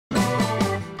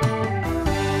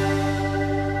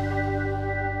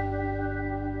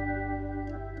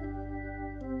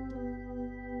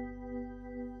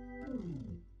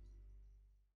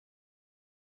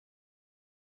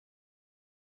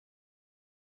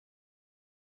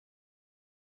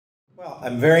Well,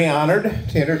 I'm very honored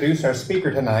to introduce our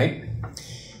speaker tonight.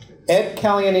 Ed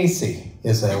Calianese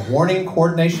is a warning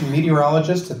coordination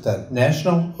meteorologist at the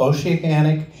National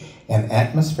Oceanic and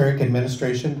Atmospheric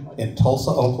Administration in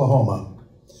Tulsa, Oklahoma.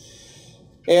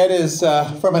 Ed is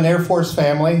from an Air Force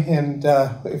family, and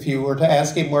if you were to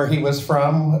ask him where he was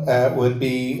from, it would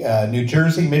be New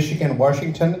Jersey, Michigan,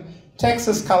 Washington,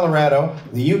 Texas, Colorado,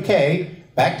 the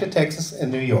UK, back to Texas,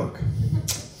 and New York.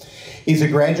 He's a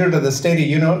graduate of the State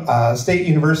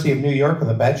University of New York with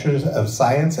a Bachelor's of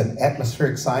Science in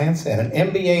Atmospheric Science and an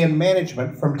MBA in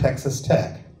Management from Texas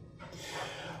Tech.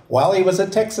 While he was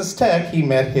at Texas Tech, he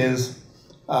met his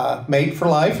mate for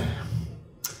life,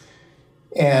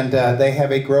 and they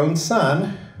have a grown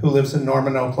son who lives in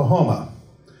Norman, Oklahoma.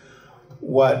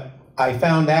 What I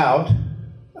found out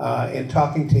in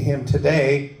talking to him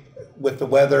today, with the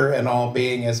weather and all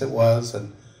being as it was,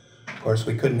 and of course,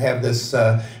 we couldn't have this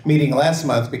meeting last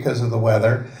month because of the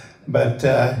weather, but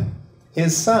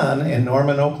his son in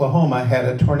Norman, Oklahoma had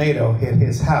a tornado hit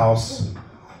his house.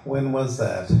 When was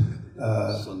that?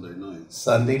 Sunday night.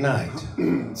 Sunday night.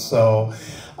 So,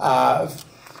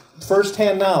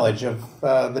 first-hand knowledge of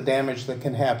the damage that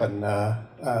can happen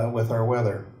with our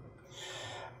weather.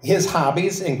 His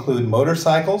hobbies include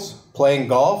motorcycles, playing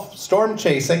golf, storm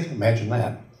chasing, imagine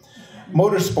that,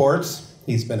 motorsports.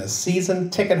 He's been a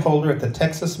season ticket holder at the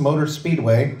Texas Motor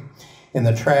Speedway when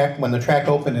the track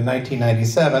opened in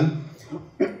 1997.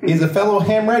 He's a fellow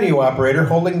ham radio operator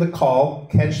holding the call,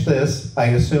 catch this, I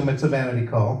assume it's a vanity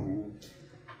call,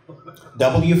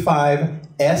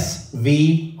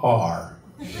 W5SVR.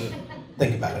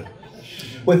 Think about it.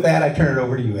 With that, I turn it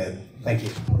over to you, Ed. Thank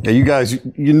you. Yeah, you guys,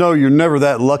 you know you're never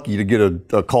that lucky to get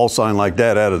a call sign like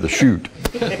that out of the chute.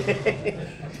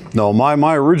 No,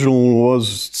 my original one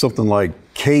was something like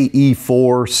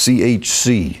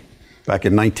KE4CHC back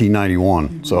in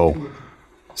 1991. So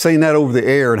saying that over the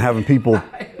air and having people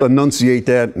enunciate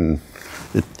that, and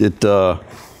it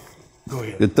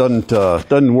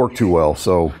doesn't work too well.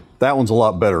 So that one's a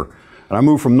lot better. And I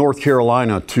moved from North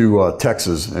Carolina to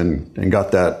Texas and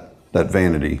got that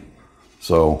vanity.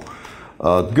 So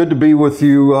good to be with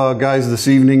you guys this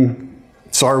evening.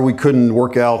 Sorry we couldn't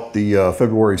work out the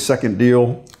February 2nd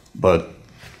deal, but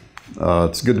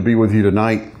it's good to be with you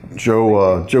tonight.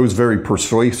 Joe's very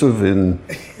persuasive in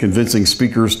convincing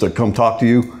speakers to come talk to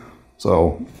you.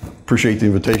 So appreciate the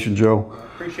invitation, Joe.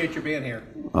 Appreciate you being here.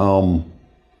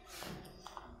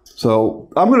 So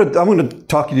I'm gonna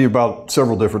talk to you about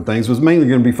several different things. It was mainly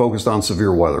going to be focused on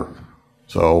severe weather.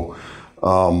 So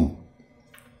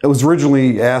it was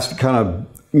originally asked to kind of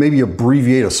maybe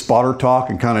abbreviate a spotter talk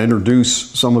and kind of introduce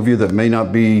some of you that may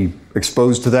not be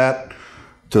exposed to that,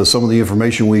 to some of the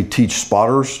information we teach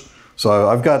spotters. So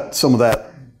I've got some of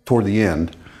that toward the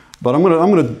end, but I'm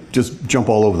gonna just jump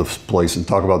all over the place and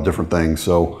talk about different things.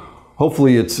 So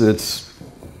hopefully it's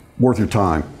worth your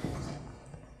time.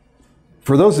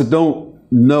 For those that don't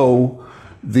know,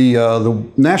 the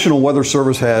National Weather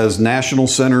Service has national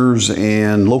centers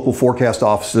and local forecast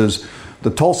offices. The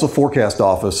Tulsa Forecast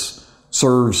Office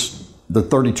serves the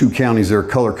 32 counties that are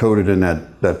color-coded in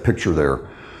that picture there.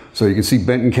 So you can see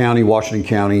Benton County, Washington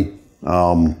County,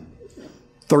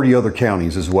 30 other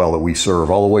counties as well that we serve,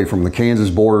 all the way from the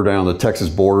Kansas border down to the Texas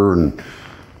border. And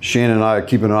Shannon and I are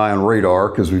keeping an eye on radar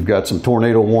because we've got some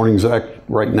tornado warnings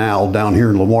right now down here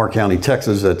in Lamar County,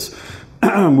 Texas, that's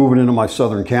moving into my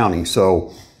southern county.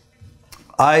 So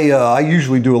I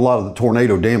usually do a lot of the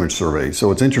tornado damage surveys. So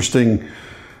it's interesting,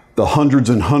 the hundreds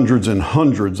and hundreds and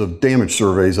hundreds of damage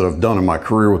surveys that I've done in my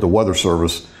career with the Weather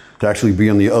Service to actually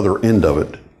be on the other end of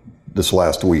it this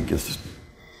last week. It's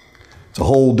a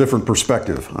whole different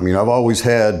perspective. I mean, I've always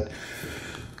had,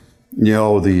 you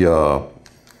know, the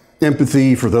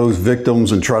empathy for those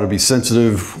victims and try to be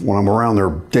sensitive when I'm around their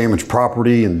damaged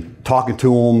property and talking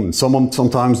to them. And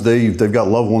sometimes they've got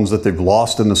loved ones that they've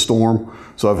lost in the storm.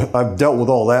 So I've dealt with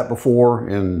all that before,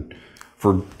 and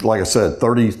for, like I said,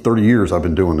 30 years I've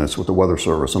been doing this with the Weather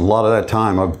Service. And a lot of that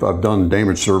time I've done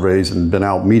damage surveys and been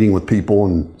out meeting with people,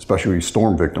 and especially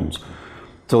storm victims.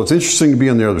 So it's interesting to be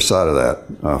on the other side of that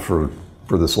for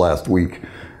this last week.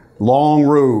 Long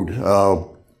road.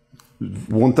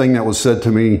 One thing that was said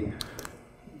to me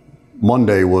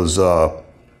Monday was,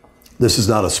 this is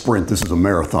not a sprint, this is a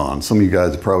marathon. Some of you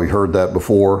guys have probably heard that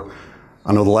before.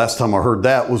 I know the last time I heard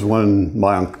that was when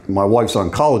my wife's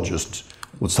oncologist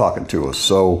was talking to us.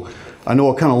 So I know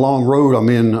what kind of long road I'm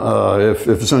in if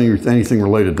it's anything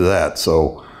related to that.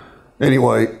 So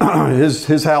anyway,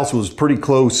 his house was pretty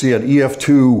close. He had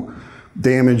EF2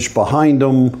 damage behind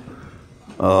him,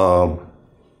 to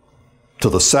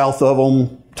the south of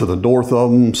him, to the north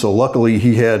of him. So luckily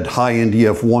he had high-end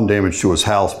EF1 damage to his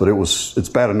house, but it's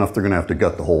bad enough they're going to have to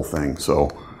gut the whole thing. So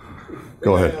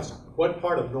go ahead. Ask, what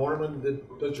part of Norman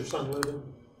does your son live in?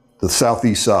 The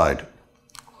southeast side.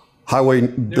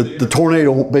 The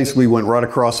tornado basically went right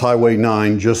across Highway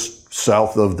 9, just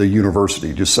south of the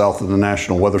university, just south of the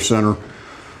National Weather Center.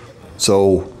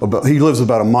 So he lives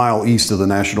about a mile east of the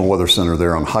National Weather Center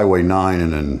there on Highway 9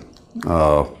 and then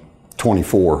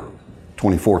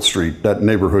 24th Street. That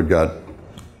neighborhood got,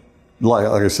 like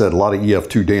I said, a lot of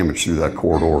EF2 damage through that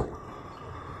corridor.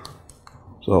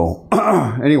 So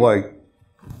anyway,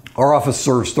 our office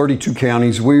serves 32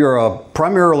 counties. We are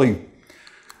primarily,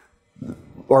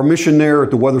 our mission there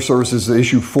at the Weather Service is to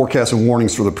issue forecasts and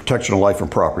warnings for the protection of life and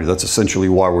property. That's essentially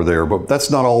why we're there. But that's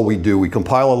not all we do. We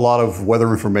compile a lot of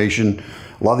weather information,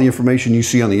 a lot of the information you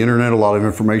see on the internet, a lot of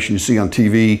information you see on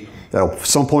TV. That at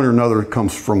some point or another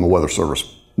comes from the Weather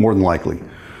Service, more than likely.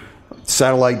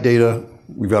 Satellite data,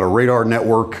 we've got a radar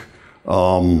network, a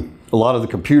lot of the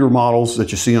computer models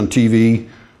that you see on TV.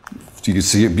 You can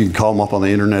see it, you can call them up on the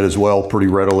internet as well pretty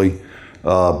readily.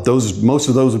 Most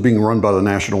of those are being run by the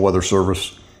National Weather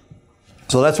Service.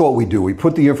 So that's what we do. We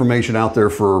put the information out there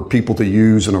for people to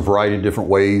use in a variety of different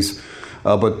ways,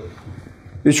 but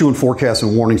issuing forecasts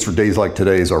and warnings for days like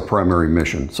today is our primary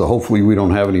mission. So hopefully we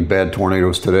don't have any bad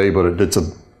tornadoes today, but it's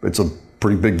a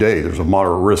pretty big day. There's a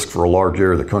moderate risk for a large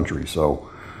area of the country, so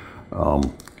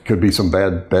could be some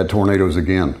bad tornadoes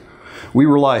again. We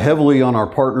rely heavily on our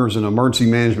partners in emergency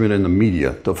management and the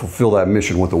media to fulfill that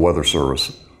mission with the Weather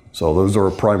Service. So those are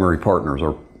our primary partners,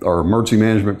 our emergency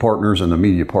management partners and the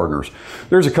media partners.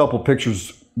 There's a couple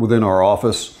pictures within our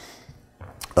office.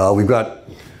 We've got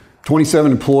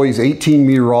 27 employees, 18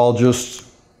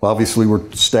 meteorologists. Obviously, we're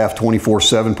staffed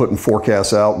 24/7, putting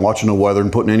forecasts out, watching the weather,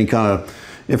 and putting any kind of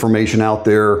information out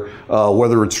there,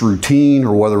 whether it's routine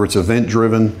or whether it's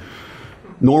event-driven.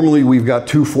 Normally, we've got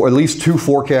at least two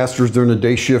forecasters during the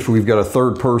day shift. We've got a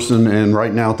third person, and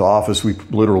right now at the office, we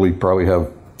literally probably have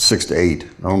 6 to 8.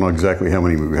 I don't know exactly how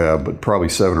many we have, but probably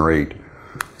 7 or 8.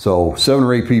 So 7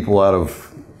 or 8 people out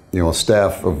of a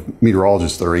staff of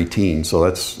meteorologists that are 18. So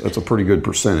that's a pretty good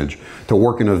percentage to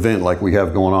work an event like we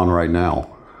have going on right now.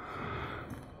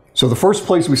 So the first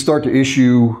place we start to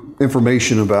issue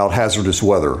information about hazardous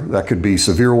weather. That could be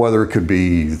severe weather, it could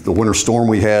be the winter storm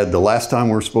we had the last time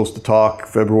we were supposed to talk,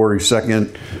 February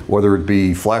 2nd, whether it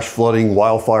be flash flooding,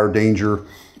 wildfire danger.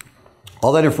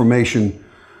 All that information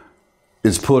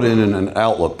is put in an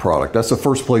Outlook product. That's the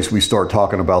first place we start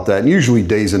talking about that, and usually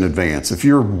days in advance. If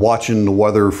you're watching the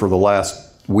weather for the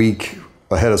last week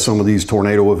ahead of some of these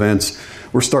tornado events,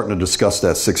 we're starting to discuss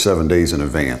that 6-7 days in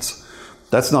advance.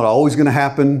 That's not always going to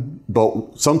happen,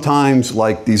 but sometimes,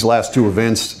 like these last 2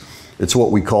 events, it's what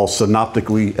we call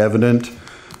synoptically evident,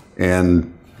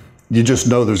 and you just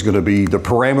know there's going to be, the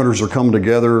parameters are coming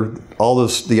together,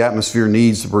 the atmosphere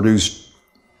needs to produce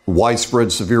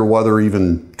widespread severe weather,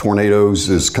 even tornadoes,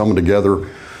 is coming together,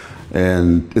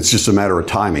 and it's just a matter of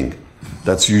timing.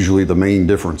 That's usually the main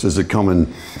difference. Is it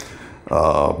coming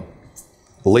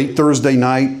late Thursday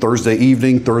night, Thursday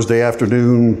evening, Thursday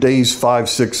afternoon, days 5,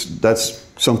 6, that's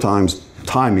sometimes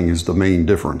timing is the main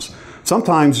difference.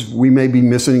 Sometimes we may be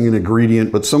missing an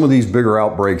ingredient, but some of these bigger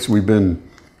outbreaks, we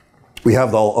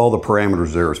have all the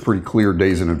parameters there. It's pretty clear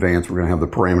days in advance. We're going to have the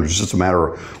parameters. It's just a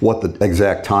matter of what the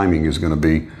exact timing is going to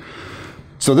be.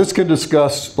 So this could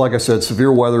discuss, like I said,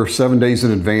 severe weather 7 days in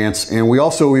advance, and we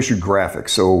also issued graphics.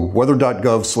 So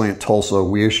weather.gov/Tulsa,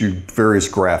 we issued various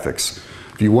graphics.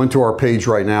 If you went to our page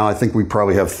right now, I think we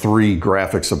probably have 3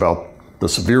 graphics about the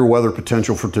severe weather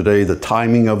potential for today, the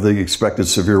timing of the expected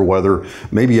severe weather,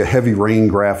 maybe a heavy rain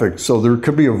graphic. So there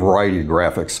could be a variety of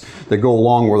graphics that go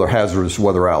along with our hazardous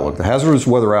weather outlook. The hazardous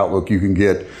weather outlook you can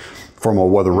get from our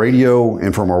weather radio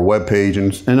and from our webpage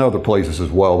and other places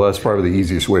as well. That's probably the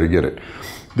easiest way to get it.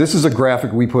 This is a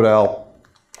graphic we put out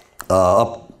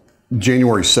up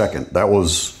January 2nd. That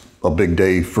was a big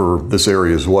day for this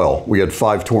area as well. We had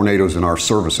 5 tornadoes in our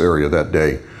service area that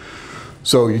day.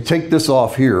 So you take this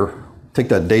off here, take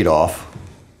that date off.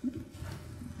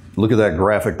 Look at that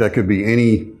graphic. That could be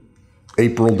any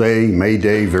April day, May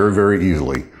day, very, very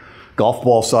easily. Golf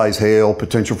ball size hail,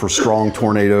 potential for strong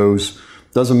tornadoes.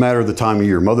 Doesn't matter the time of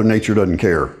year. Mother Nature doesn't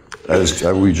care, as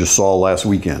we just saw last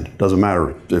weekend. Doesn't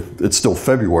matter if it's still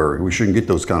February. We shouldn't get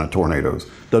those kind of tornadoes.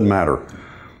 Doesn't matter.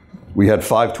 We had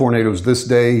 5 tornadoes this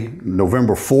day,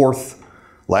 November 4th.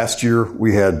 Last year,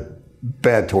 we had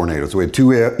bad tornadoes. We had 2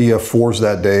 EF4s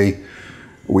that day.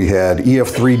 We had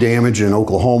EF3 damage in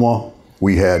Oklahoma.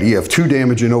 We had EF2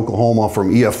 damage in Oklahoma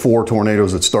from EF4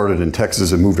 tornadoes that started in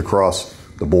Texas and moved across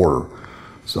the border.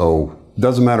 So it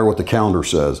doesn't matter what the calendar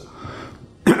says.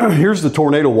 here's the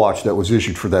tornado watch that was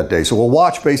issued for that day. So a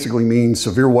watch basically means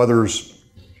severe weather's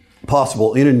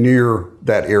possible in and near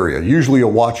that area. Usually a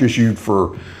watch issued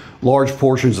for large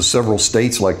portions of several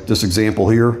states, like this example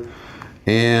here.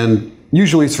 And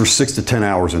usually it's for 6 to 10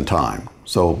 hours in time.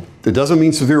 So it doesn't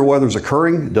mean severe weather is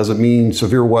occurring. It doesn't mean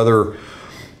severe weather,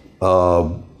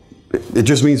 it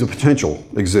just means the potential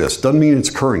exists. Doesn't mean it's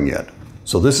occurring yet.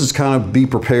 So this is kind of be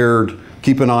prepared,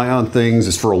 keep an eye on things.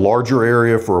 It's for a larger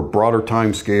area, for a broader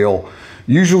time scale.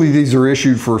 Usually these are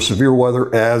issued for severe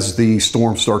weather as the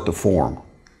storms start to form.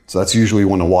 So that's usually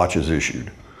when the watch is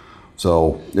issued.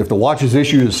 So if the watch is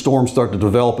issued as storms start to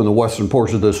develop in the western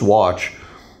portion of this watch,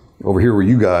 over here with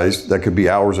you guys, that could be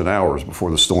hours and hours before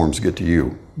the storms get to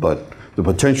you. But the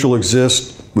potential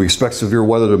exists. We expect severe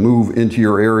weather to move into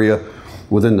your area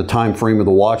within the time frame of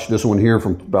the watch. This one here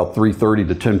from about 3:30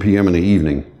 to 10 p.m. in the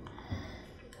evening.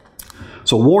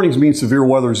 So warnings mean severe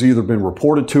weather has either been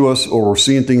reported to us or we're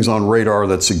seeing things on radar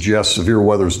that suggest severe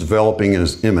weather is developing and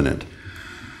is imminent.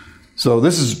 So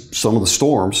this is some of the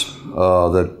storms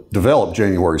that developed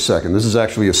January 2nd. This is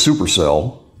actually a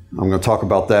supercell. I'm going to talk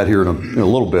about that here in a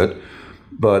little bit.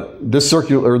 But this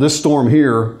storm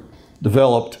here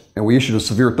developed, and we issued a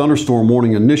severe thunderstorm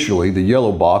warning initially, the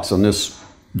yellow box on this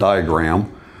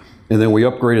diagram, and then we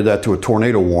upgraded that to a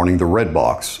tornado warning, the red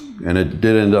box. And it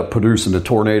did end up producing a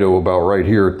tornado about right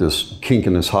here at this kink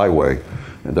in this highway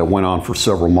that went on for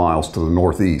several miles to the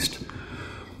northeast.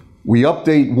 We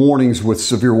update warnings with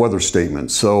severe weather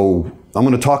statements. So I'm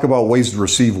going to talk about ways to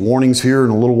receive warnings here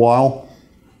in a little while.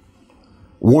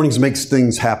 Warnings makes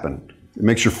things happen. It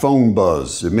makes your phone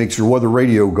buzz. It makes your weather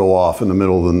radio go off in the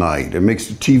middle of the night. It makes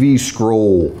the TV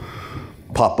scroll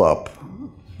pop up.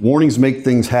 Warnings make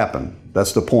things happen.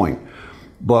 That's the point.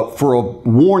 But for a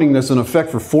warning that's in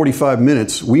effect for 45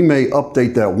 minutes, we may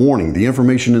update that warning. The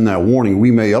information in that warning,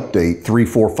 we may update 3,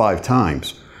 4, 5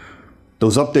 times.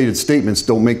 Those updated statements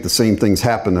don't make the same things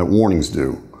happen that warnings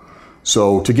do.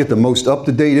 So to get the most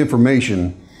up-to-date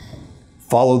information,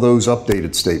 follow those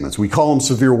updated statements. We call them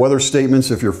severe weather statements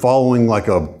if you're following like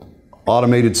a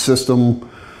automated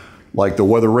system like the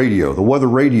weather radio. The weather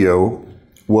radio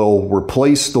will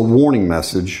replace the warning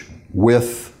message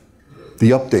with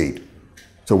the update.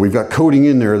 So we've got coding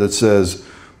in there that says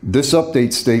this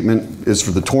update statement is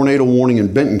for the tornado warning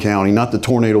in Benton County, not the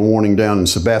tornado warning down in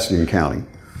Sebastian County.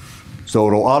 So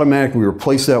it'll automatically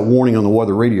replace that warning on the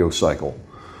weather radio cycle.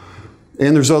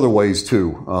 And there's other ways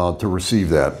too to receive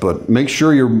that, but make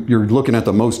sure you're looking at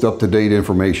the most up-to-date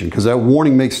information, because that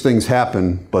warning makes things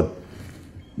happen, but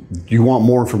you want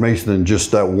more information than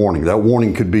just that warning. That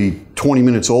warning could be 20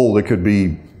 minutes old. It could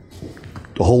be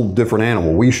a whole different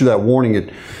animal. We issue that warning,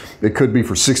 it could be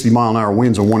for 60-mile-an-hour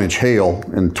winds and 1-inch hail,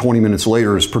 and 20 minutes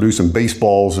later it's producing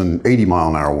baseballs and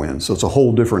 80-mile-an-hour winds. So it's a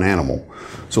whole different animal.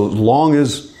 So as long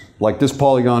as, like this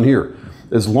polygon here,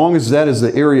 as long as that is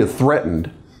the area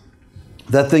threatened,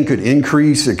 that thing could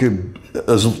increase, it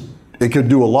could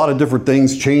do a lot of different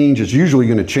things, change. It's usually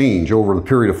going to change over the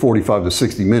period of 45 to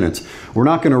 60 minutes. We're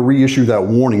not going to reissue that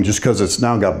warning just because it's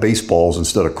now got baseballs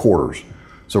instead of quarters.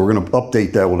 So we're going to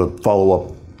update that with a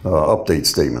follow-up update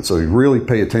statement. So you really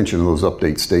pay attention to those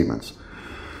update statements.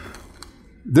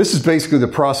 This is basically the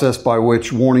process by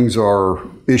which warnings are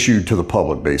issued to the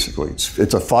public, basically. It's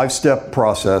a 5-step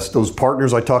process. Those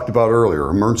partners I talked about earlier,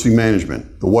 emergency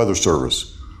management, the weather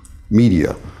service,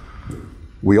 media.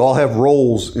 We all have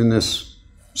roles in this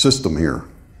system here.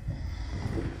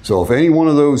 So if any one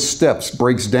of those steps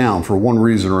breaks down for one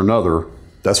reason or another,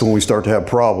 that's when we start to have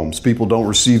problems. People don't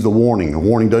receive the warning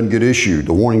doesn't get issued,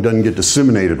 the warning doesn't get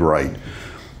disseminated right.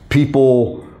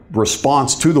 People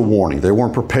response to the warning, they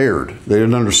weren't prepared. They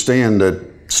didn't understand that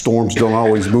storms don't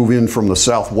always move in from the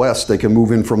southwest, they can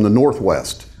move in from the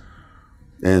northwest.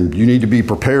 And you need to be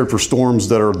prepared for storms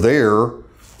that are there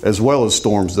as well as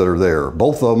storms that are there.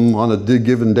 Both of them on a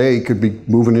given day could be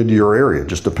moving into your area. It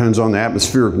just depends on the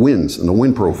atmospheric winds and the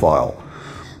wind profile.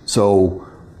 So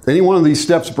any one of these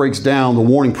steps breaks down, the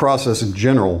warning process in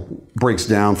general breaks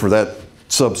down for that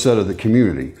subset of the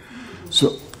community.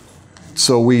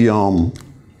 So we,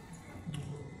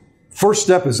 first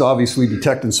step is obviously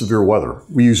detecting severe weather.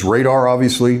 We use radar,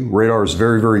 obviously. Radar is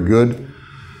very, very good.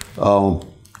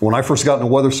 When I first got in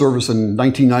the weather service in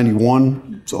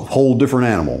 1991, it's a whole different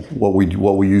animal, what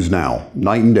we use now,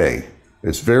 night and day.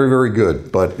 It's very, very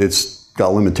good, but it's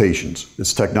got limitations.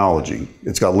 It's technology.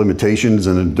 It's got limitations,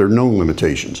 and they're known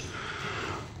limitations.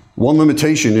 One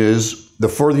limitation is the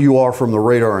further you are from the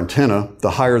radar antenna, the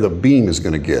higher the beam is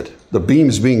going to get. The beam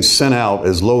is being sent out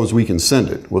as low as we can send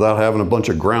it without having a bunch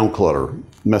of ground clutter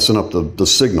messing up the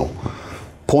signal.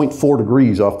 0.4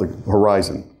 degrees off the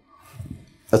horizon.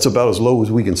 That's about as low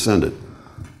as we can send it.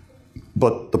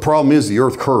 but the problem is the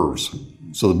Earth curves.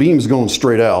 So the beam is going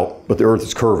straight out, but the Earth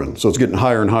is curving. So it's getting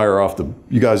higher and higher off the,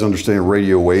 you guys understand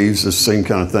radio waves, it's the same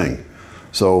kind of thing.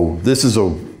 So this is a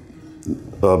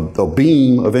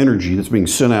beam of energy that's being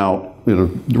sent out in a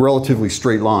relatively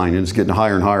straight line, and it's getting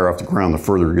higher and higher off the ground the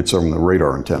further it gets from the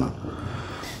radar antenna.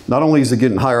 Not only is it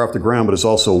getting higher off the ground, but it's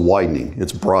also widening,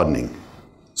 it's broadening.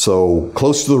 So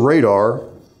close to the radar,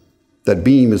 that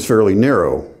beam is fairly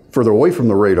narrow. Further away from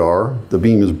the radar, the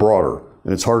beam is broader,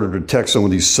 and it's harder to detect some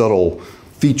of these subtle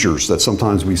features that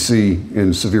sometimes we see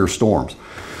in severe storms.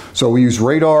 So we use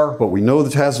radar, but we know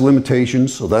that it has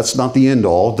limitations, so that's not the end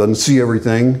all. It doesn't see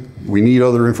everything. We need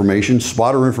other information.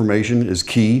 Spotter information is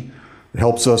key. It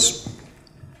helps us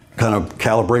kind of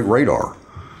calibrate radar.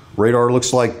 Radar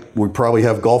looks like we probably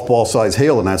have golf ball size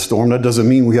hail in that storm. That doesn't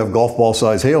mean we have golf ball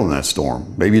size hail in that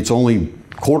storm. Maybe it's only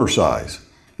quarter size.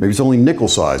 Maybe it's only nickel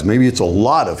size. Maybe it's a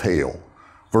lot of hail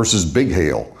versus big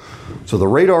hail. So the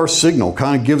radar signal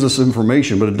kind of gives us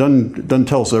information, but it doesn't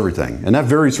tell us everything. And that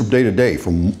varies from day to day.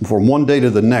 From one day to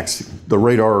the next, the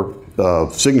radar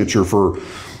signature for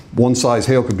one size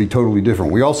hail could be totally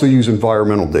different. We also use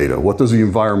environmental data. What does the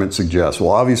environment suggest?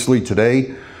 Well, obviously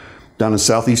today, down in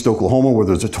southeast Oklahoma, where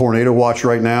there's a tornado watch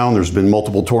right now, and there's been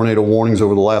multiple tornado warnings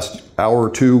over the last hour or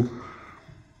two,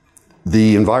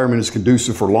 the environment is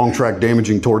conducive for long track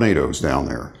damaging tornadoes down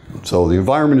there. So the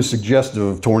environment is suggestive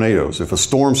of tornadoes. If a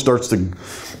storm starts to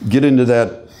get into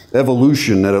that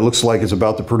evolution that it looks like it's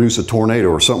about to produce a tornado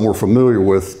or something we're familiar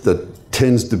with that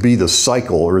tends to be the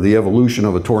cycle or the evolution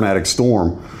of a tornadic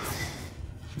storm,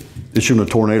 issuing a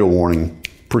tornado warning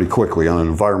pretty quickly on an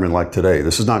environment like today.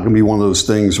 This is not going to be one of those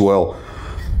things, well,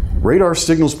 radar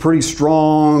signal's pretty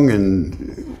strong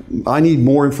and I need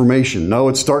more information. No,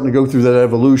 it's starting to go through that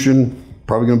evolution.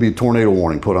 Probably going to be a tornado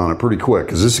warning put on it pretty quick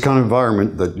because this is the kind of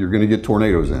environment that you're going to get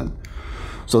tornadoes in.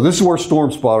 So this is where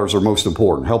storm spotters are most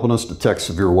important, helping us detect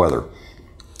severe weather.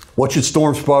 What should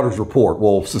storm spotters report?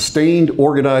 Well, sustained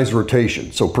organized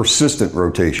rotation, so persistent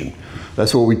rotation.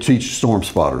 That's what we teach storm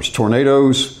spotters.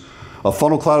 Tornadoes, a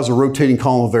funnel cloud is a rotating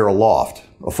column of air aloft.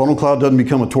 A funnel cloud doesn't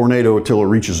become a tornado until it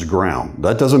reaches the ground.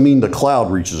 That doesn't mean the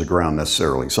cloud reaches the ground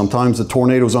necessarily. Sometimes the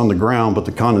tornado's on the ground, but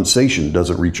the condensation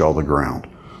doesn't reach all the ground.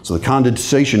 So the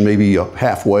condensation may be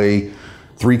halfway,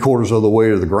 3/4 of the way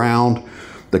to the ground.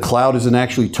 The cloud isn't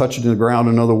actually touching the ground,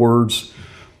 in other words,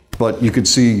 but you can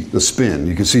see the spin,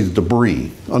 you can see the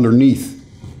debris underneath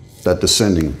that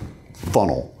descending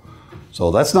funnel.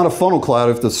 So that's not a funnel cloud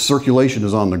if the circulation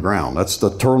is on the ground. That's the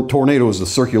tornado is the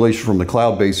circulation from the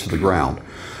cloud base to the ground.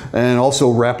 And also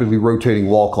rapidly rotating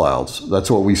wall clouds. That's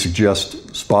what we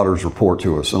suggest spotters report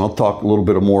to us. And I'll talk a little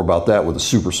bit more about that with the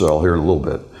supercell here in a little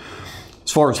bit.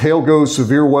 As far as hail goes,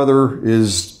 severe weather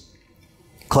is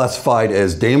classified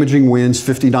as damaging winds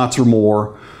 50 knots or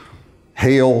more,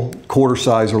 hail quarter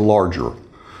size or larger.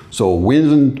 So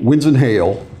winds and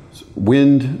hail,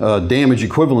 wind damage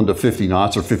equivalent to 50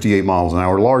 knots or 58 miles an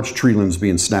hour, large tree limbs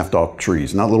being snapped off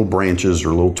trees, not little branches or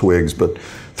little twigs, but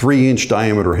 3-inch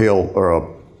diameter hail or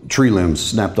tree limbs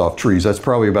snapped off trees. That's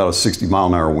probably about a 60 mile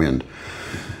an hour wind.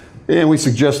 And we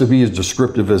suggest to be as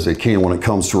descriptive as they can when it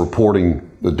comes to reporting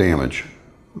the damage.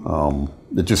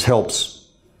 It just helps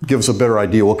give us a better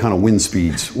idea what kind of wind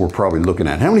speeds we're probably looking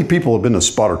at. How many people have been to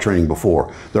spotter training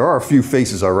before? There are a few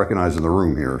faces I recognize in the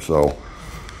room here, so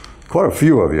quite a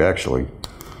few of you actually.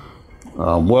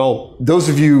 Well, those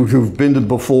of you who've been to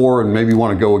before and maybe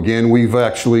want to go again, we've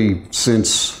actually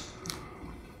since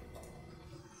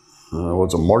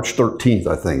what's it, March 13th,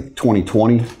 I think,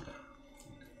 2020,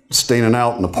 standing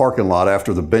out in the parking lot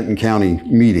after the Benton County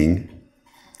meeting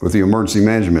with the emergency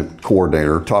management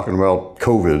coordinator talking about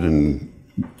COVID and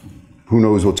who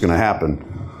knows what's going to happen.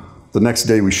 The next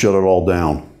day we shut it all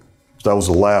down. That was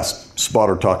the last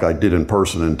spotter talk I did in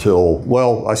person until,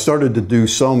 well, I started to do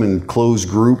some in closed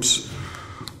groups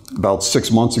about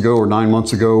 6 months ago or 9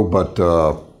 months ago, but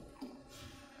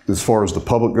as far as the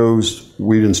public goes,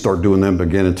 we didn't start doing them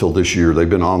again until this year. They've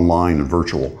been online and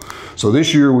virtual. So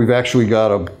this year we've actually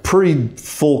got a pretty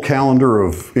full calendar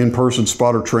of in-person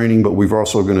spotter training, but we're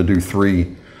also going to do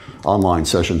 3 online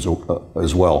sessions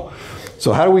as well.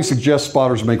 So how do we suggest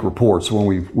spotters make reports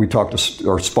when we talk to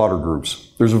our spotter groups?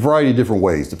 There's a variety of different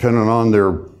ways depending on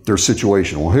their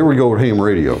situation. Well, here we go with ham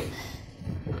radio.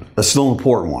 That's still an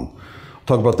important one. I'll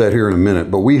talk about that here in a minute,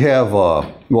 but we have,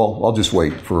 well, I'll just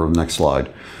wait for the next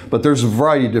slide. But there's a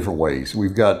variety of different ways.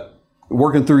 We've got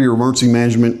working through your emergency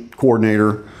management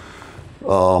coordinator,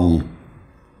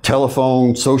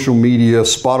 telephone, social media,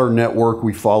 spotter network,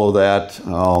 we follow that.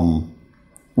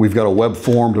 We've got a web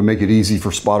form to make it easy for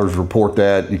spotters to report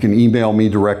that. You can email me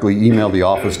directly, email the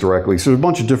office directly. So there's a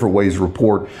bunch of different ways to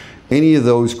report any of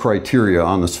those criteria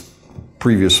on this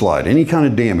previous slide, any kind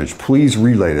of damage, please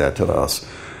relay that to us.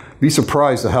 Be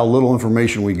surprised at how little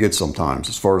information we get sometimes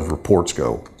as far as reports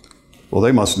go. Well,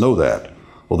 they must know that.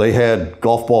 Well, they had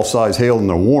golf ball size hail in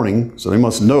their warning, so they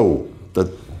must know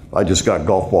that I just got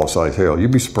golf ball size hail.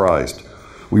 You'd be surprised.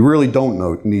 We really don't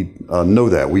know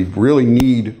that. We really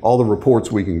need all the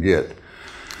reports we can get.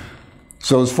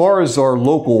 So as far as our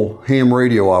local ham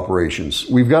radio operations,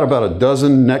 we've got about a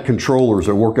dozen net controllers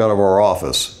that work out of our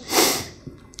office.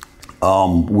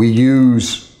 We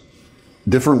use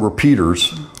different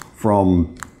repeaters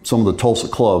from some of the Tulsa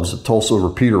clubs, the Tulsa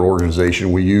Repeater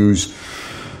Organization. We use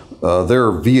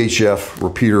their VHF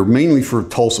repeater mainly for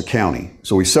Tulsa County.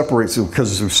 So we separate,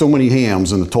 because there's so many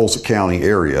hams in the Tulsa County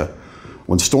area.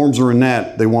 When storms are in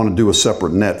that, they want to do a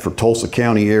separate net for Tulsa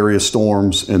County area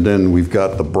storms, and then we've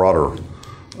got the broader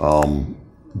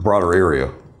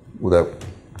area with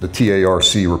the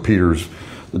TARC repeaters,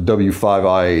 the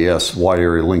W5IAS wide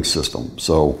area link system.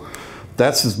 So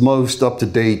that's the most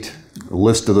up-to-date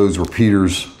list of those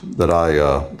repeaters that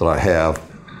I have.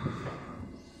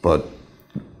 But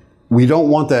we don't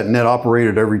want that net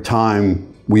operated every time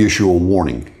we issue a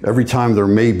warning. Every time there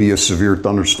may be a severe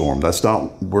thunderstorm.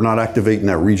 We're not activating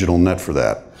that regional net for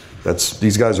that.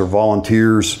 These guys are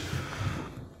volunteers.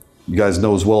 You guys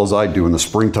know as well as I do, in the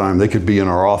springtime, they could be in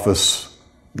our office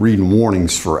reading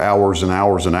warnings for hours and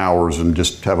hours and hours and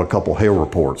just have a couple hail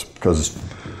reports, because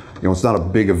it's not a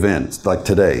big event. It's like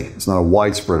today. It's not a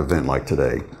widespread event like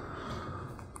today.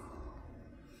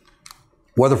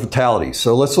 Weather fatalities.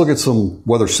 So let's look at some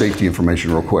weather safety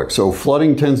information real quick. So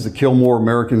flooding tends to kill more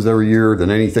Americans every year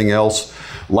than anything else.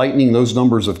 Lightning, those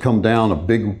numbers have come down a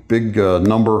big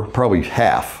number, probably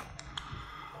half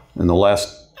in the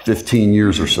last 15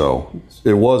 years or so.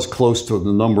 It was close to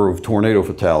the number of tornado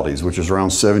fatalities, which is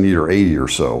around 70 or 80 or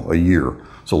so a year.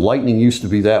 So lightning used to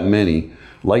be that many.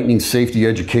 Lightning safety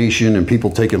education and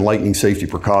people taking lightning safety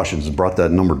precautions has brought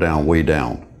that number down, way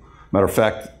down. Matter of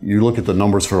fact, you look at the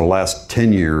numbers for the last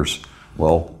 10 years,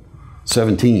 well,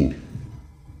 17.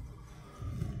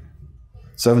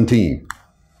 17.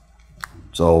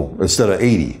 So instead of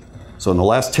 80. So in the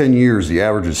last 10 years, the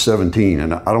average is 17.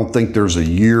 And I don't think there's a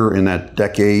year in that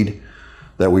decade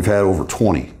that we've had over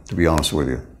 20, to be honest with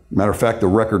you. Matter of fact, the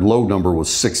record low number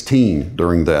was 16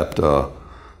 during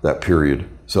that period.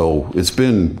 So it's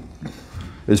been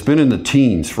in the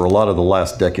teens for a lot of the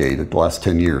last decade, the last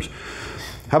 10 years.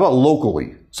 How about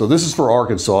locally? So this is for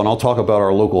Arkansas, and I'll talk about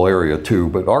our local area too.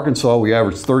 But Arkansas, we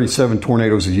averaged 37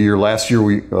 tornadoes a year. Last year,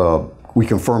 we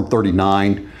confirmed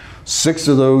 39. 6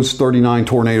 of those 39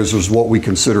 tornadoes is what we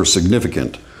consider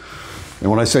significant. And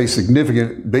when I say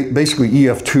significant, basically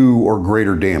EF2 or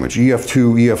greater damage.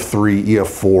 EF2, EF3,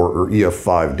 EF4, or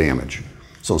EF5 damage.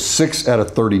 So 6 out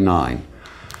of 39.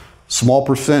 Small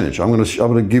percentage. I'm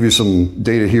gonna give you some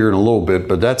data here in a little bit,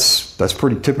 but that's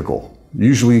pretty typical.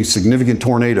 Usually significant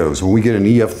tornadoes, when we get an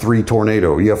EF3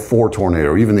 tornado, EF4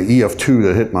 tornado, even the EF2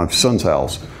 that hit my son's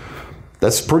house,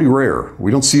 that's pretty rare. We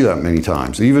don't see that many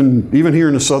times. Even here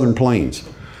in the Southern Plains,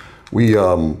 we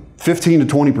 15 to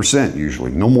 20%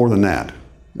 usually, no more than that.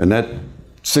 And that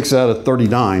 6 out of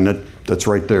 39, that's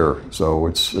right there. So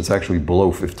it's actually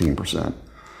below 15%.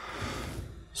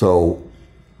 So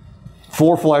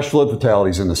 4 flash flood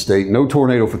fatalities in the state, no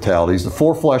tornado fatalities. The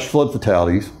 4 flash flood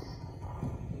fatalities,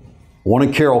 1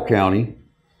 in Carroll County,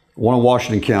 1 in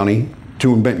Washington County,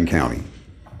 2 in Benton County.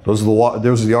 Those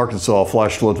are the Arkansas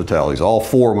flash flood fatalities. All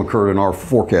 4 of them occurred in our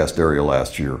forecast area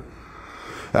last year.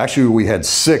 Actually, we had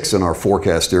 6 in our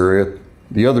forecast area.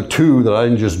 The other 2 that I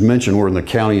didn't just mention were in the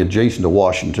county adjacent to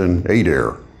Washington,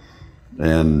 Adair.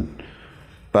 And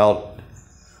about,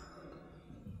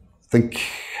 I think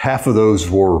half of those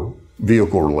were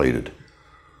vehicle related.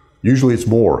 Usually it's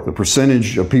more. The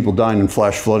percentage of people dying in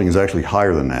flash flooding is actually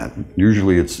higher than that.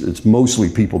 Usually it's mostly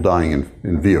people dying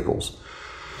in vehicles.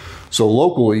 So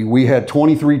locally, we had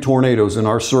 23 tornadoes in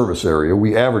our service area.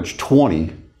 We averaged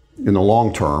 20 in the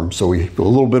long term, so we a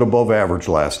little bit above average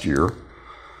last year.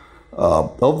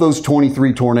 Of those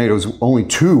 23 tornadoes, only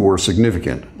 2 were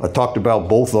significant. I talked about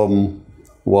both of them.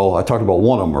 Well, I talked about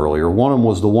one of them earlier. One of them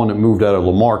was the one that moved out of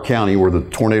Lamar County, where the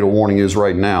tornado warning is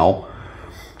right now.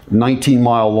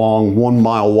 19-mile long,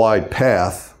 1-mile wide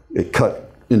path. It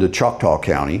cut into Choctaw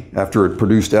County after it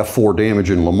produced F4 damage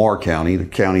in Lamar County, the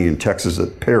county in Texas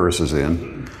that Paris is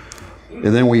in.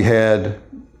 And then we had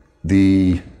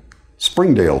the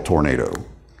Springdale tornado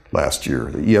last year,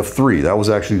 the EF3. That was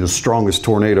actually the strongest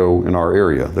tornado in our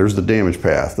area. There's the damage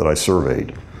path that I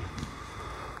surveyed.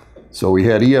 So we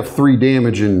had EF3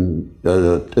 damage in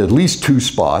at least 2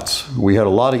 spots. We had a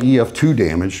lot of EF2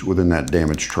 damage within that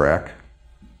damage track,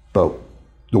 but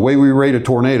the way we rate a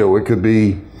tornado, it could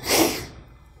be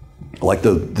like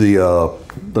the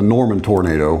Norman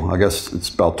tornado. I guess it's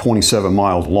about 27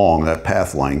 miles long, that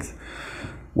path length.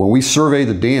 When we survey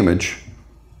the damage,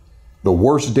 the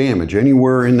worst damage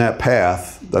anywhere in that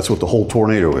path, that's what the whole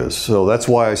tornado is. So that's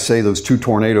why I say those two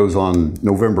tornadoes on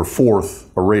November 4th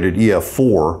are rated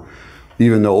EF4,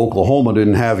 even though Oklahoma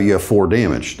didn't have EF4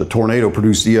 damage. The tornado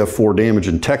produced EF4 damage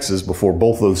in Texas before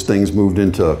both those things moved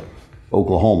into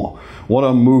Oklahoma. One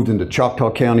of them moved into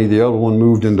Choctaw County, the other one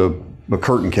moved into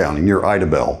McCurtain County near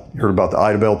Idabel. You heard about the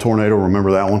Idabel tornado?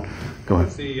 Remember that one? Go ahead.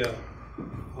 That's the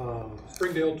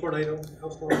Springdale tornado. How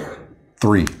strong was it?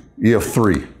 3,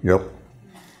 EF3, yep.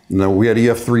 Now we had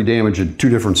EF3 damage in 2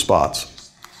 different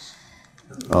spots.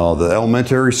 The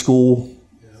elementary school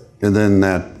and then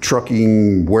that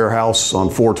trucking warehouse on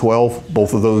 412,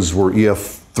 both of those were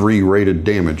EF3 rated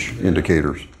damage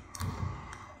indicators.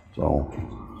 So,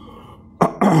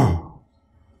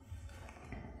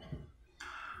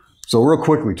 so real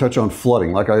quickly, touch on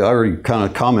flooding. Like I already kind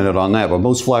of commented on that, but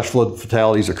most flash flood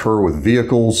fatalities occur with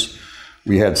vehicles.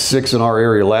 We had 6 in our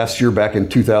area last year. Back in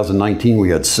 2019, we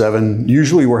had 7.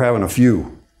 Usually we're having a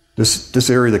few. This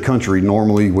area of the country,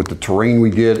 normally with the terrain we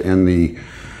get and the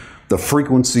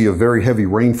frequency of very heavy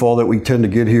rainfall that we tend to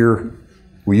get here,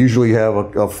 we usually have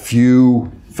a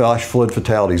few flash flood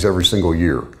fatalities every single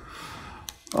year.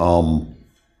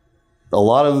 A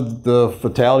lot of the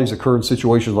fatalities occur in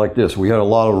situations like this. We had a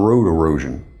lot of road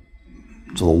erosion.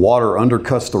 So the water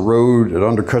undercuts the road, it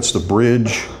undercuts the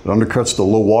bridge, it undercuts the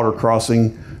low water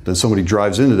crossing. Then somebody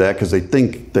drives into that because they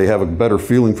think they have a better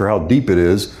feeling for how deep it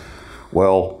is.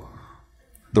 Well,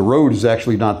 the road is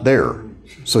actually not there.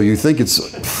 So you think it's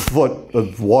a foot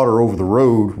of water over the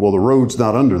road. Well, the road's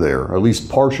not under there, or at least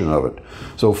a portion of it.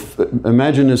 So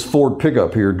imagine this Ford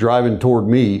pickup here driving toward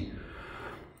me.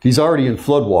 He's already in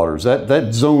floodwaters.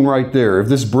 That zone right there, if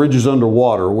this bridge is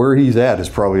underwater, where he's at is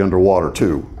probably underwater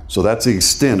too. So that's the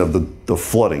extent of the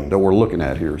flooding that we're looking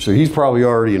at here. So he's probably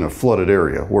already in a flooded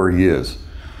area where he is.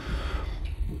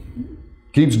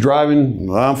 Keeps driving.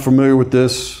 I'm familiar with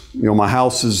this. You know, my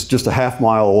house is just a half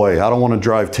mile away. I don't want to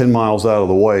drive 10 miles out of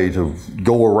the way to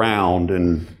go around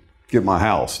and get my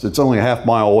house. It's only a half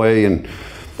mile away, and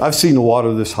I've seen the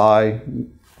water this high.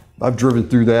 I've driven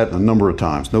through that a number of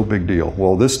times, no big deal.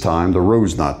 Well, this time the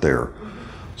road's not there.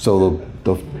 So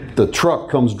the truck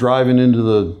comes driving into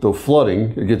the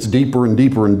flooding, it gets deeper and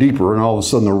deeper and deeper, and all of a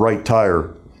sudden the right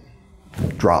tire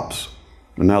drops.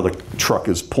 And now the truck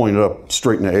is pointed up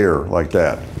straight in the air like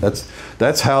that.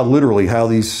 That's how, literally, how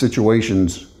these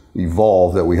situations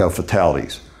evolve, that we have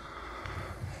fatalities.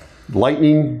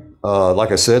 Lightning,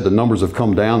 like I said, the numbers have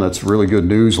come down. That's really good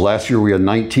news. Last year we had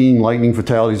 19 lightning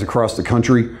fatalities across the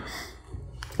country.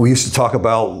 We used to talk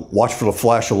about watch for the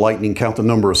flash of lightning, count the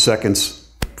number of seconds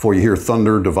before you hear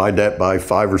thunder, divide that by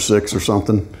 5 or 6 or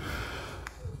something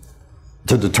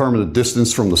to determine the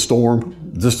distance from the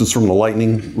storm, distance from the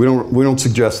lightning. We don't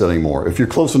suggest that anymore. If you're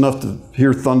close enough to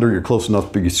hear thunder, you're close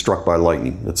enough to be struck by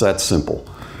lightning. It's that simple.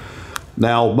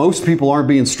 Now, most people aren't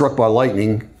being struck by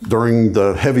lightning during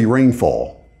the heavy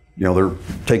rainfall. You know, they're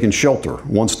taking shelter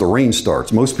once the rain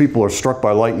starts. Most people are struck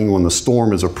by lightning when the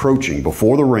storm is approaching,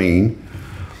 before the rain.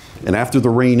 And after the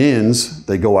rain ends,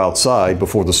 they go outside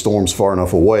before the storm's far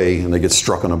enough away, and they get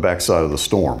struck on the backside of the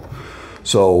storm.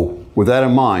 So with that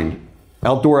in mind,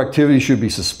 outdoor activity should be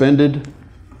suspended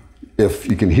if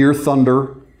you can hear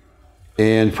thunder,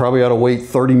 and probably ought to wait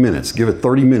 30 minutes. Give it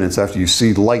 30 minutes after you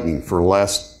see lightning for the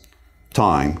last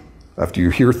time. After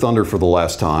you hear thunder for the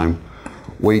last time,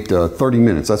 wait 30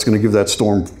 minutes. That's going to give that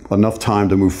storm enough time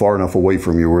to move far enough away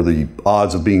from you where the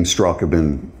odds of being struck have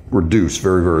been reduced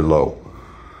very, very low.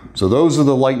 So those are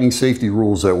the lightning safety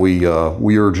rules that we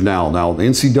urge now. Now, the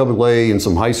NCAA and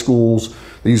some high schools,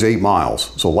 they use 8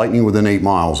 miles. So lightning within 8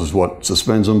 miles is what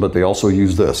suspends them, but they also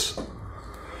use this.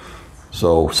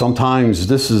 So sometimes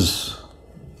this is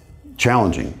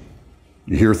challenging.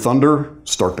 You hear thunder,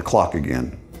 start the clock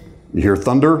again. You hear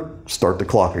thunder, start the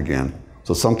clock again.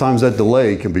 So sometimes that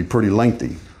delay can be pretty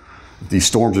lengthy. These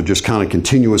storms are just kind of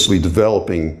continuously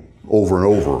developing over and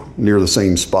over near the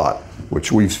same spot,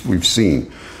 which we've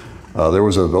seen. There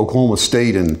was an Oklahoma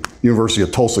State and University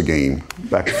of Tulsa game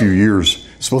back a few years.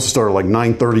 It's supposed to start at like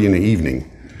 9:30 in the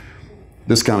evening.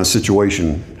 This kind of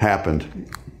situation happened.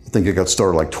 I think it got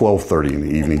started like 12:30 in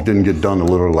the evening. Didn't get done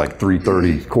until like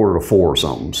 3:30, 3:45 or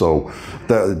something. So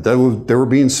they were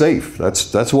being safe.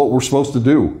 That's what we're supposed to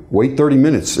do. Wait 30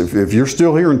 minutes. If you're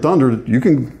still hearing thunder, you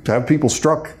can have people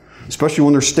struck, especially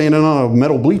when they're standing on a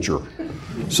metal bleacher.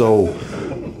 So,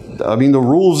 I mean, the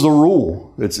rule's the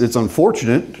rule. It's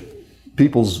unfortunate.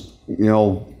 People's, you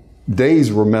know,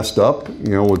 days were messed up,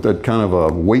 you know, with that kind of a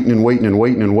waiting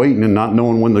and not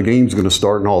knowing when the game's going to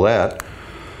start and all that.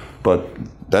 But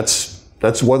that's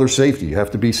weather safety. You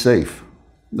have to be safe.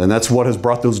 And that's what has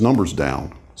brought those numbers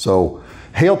down. So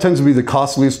hail tends to be the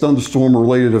costliest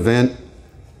thunderstorm-related event.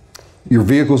 Your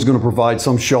vehicle is going to provide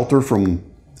some shelter from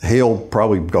hail,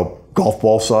 probably golf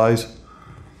ball size,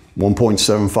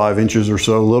 1.75 inches or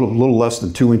so, a little less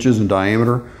than 2 inches in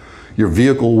diameter. Your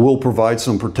vehicle will provide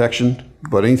some protection,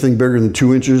 but anything bigger than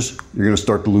 2 inches, you're going to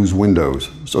start to lose windows.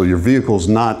 So your vehicle is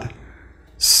not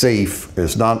safe.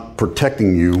 It's not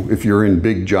protecting you if you're in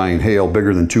big, giant hail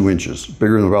bigger than 2 inches,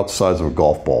 bigger than about the size of a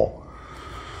golf ball.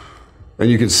 And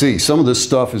you can see some of this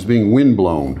stuff is being wind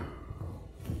blown.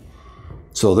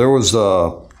 So there was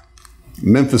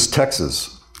Memphis,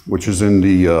 Texas, which is in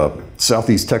the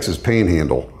southeast Texas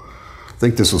panhandle. I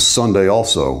think this was Sunday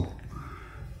also.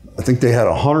 I think they had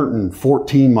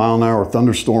 114 mile an hour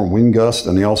thunderstorm wind gust,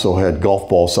 and they also had golf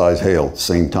ball size hail at the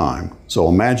same time. So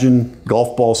imagine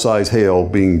golf ball size hail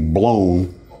being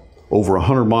blown over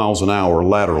 100 miles an hour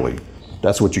laterally.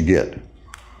 That's what you get.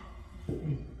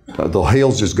 The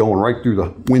hail's just going right through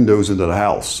the windows into the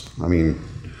house. I mean,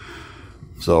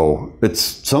 so it's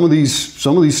some of these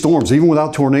storms, even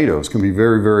without tornadoes, can be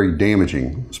very, very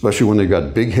damaging, especially when they've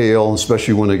got big hail,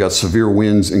 especially when they got severe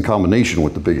winds in combination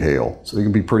with the big hail. So they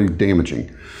can be pretty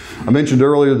damaging. I mentioned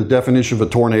earlier the definition of a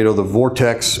tornado. The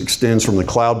vortex extends from the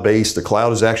cloud base. The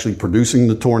cloud is actually producing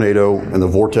the tornado, and the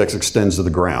vortex extends to the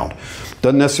ground.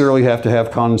 Doesn't necessarily have to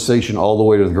have condensation all the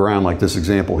way to the ground like this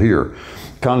example here.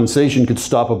 Condensation could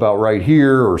stop about right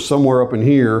here or somewhere up in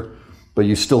here, but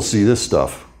you still see this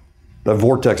stuff. That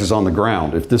vortex is on the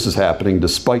ground if this is happening,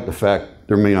 despite the fact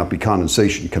there may not be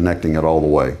condensation connecting it all the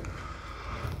way.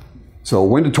 So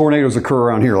when do tornadoes occur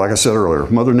around here? Like I said earlier,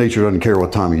 Mother Nature doesn't care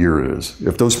what time of year it is.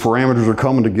 If those parameters are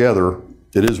coming together,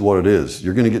 it is what it is.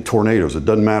 You're going to get tornadoes. It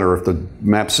doesn't matter if the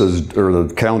map says, or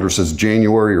the calendar says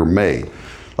January or May.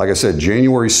 Like I said,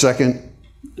 January 2nd,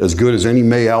 as good as any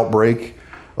May outbreak.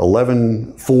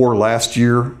 11/4 last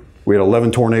year, we had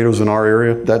 11 tornadoes in our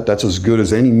area. That's as good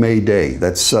as any May day.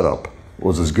 That setup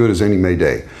was as good as any May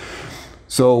day.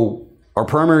 So our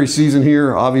primary season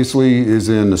here obviously is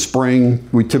in the spring.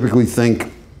 We typically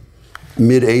think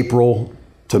mid-April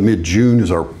to mid-June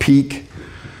is our peak,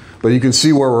 but you can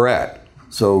see where we're at.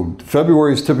 So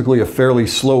February is typically a fairly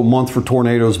slow month for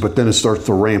tornadoes, but then it starts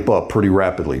to ramp up pretty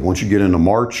rapidly. Once you get into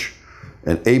March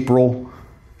and April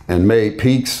and May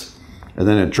peaks, and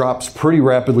then it drops pretty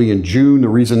rapidly in June. The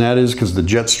reason that is because the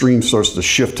jet stream starts to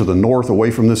shift to the north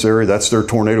away from this area. That's their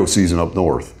tornado season up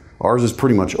north. Ours is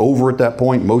pretty much over at that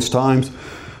point most times.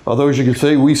 Although, as you can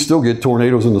see, we still get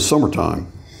tornadoes in the summertime.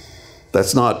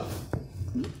 That's not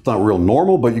real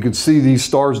normal, but you can see these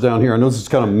stars down here. I know this is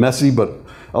kind of messy, but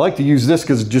I like to use this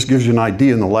because it just gives you an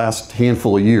idea in the last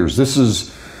handful of years. This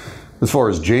is, as far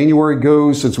as January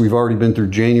goes, since we've already been through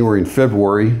January and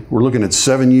February, we're looking at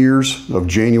 7 years of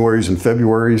Januaries and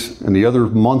Februaries, and the other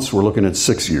months we're looking at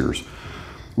 6 years.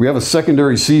 We have a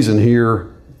secondary season here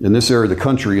in this area of the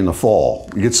country in the fall.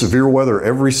 We get severe weather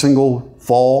every single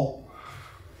fall.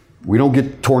 We don't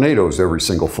get tornadoes every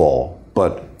single fall,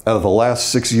 but out of the last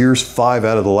 6 years, 5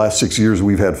 out of the last 6 years,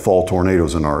 we've had fall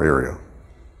tornadoes in our area.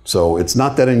 So it's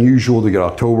not that unusual to get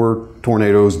October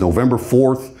tornadoes. November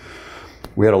 4th,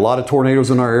 we had a lot of tornadoes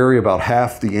in our area, about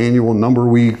half the annual number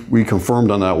we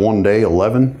confirmed on that one day,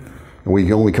 11. And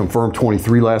we only confirmed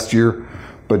 23 last year.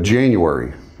 But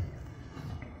January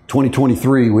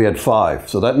 2023, we had 5.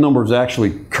 So that number is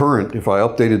actually current. If I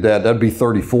updated that, that'd be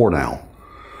 34 now.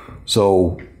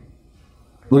 So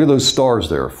look at those stars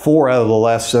there. 4 out of the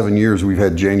last 7 years, we've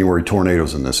had January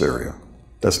tornadoes in this area.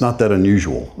 That's not that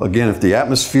unusual. Again, if the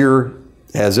atmosphere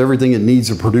has everything it needs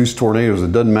to produce tornadoes,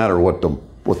 it doesn't matter what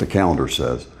the calendar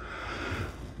says.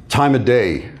 Time of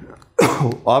day.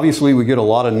 Obviously, we get a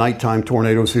lot of nighttime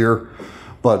tornadoes here,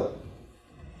 but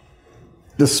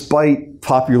despite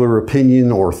popular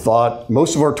opinion or thought,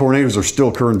 most of our tornadoes are still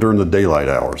occurring during the daylight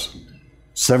hours.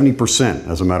 70%,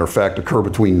 as a matter of fact, occur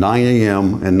between 9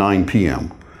 a.m. and 9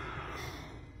 p.m.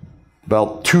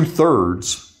 About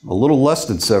 2/3, a little less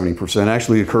than 70%,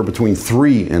 actually occur between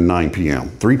 3 and 9 p.m.,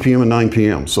 3 p.m. and 9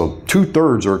 p.m. So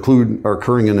 2/3 are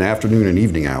occurring in the afternoon and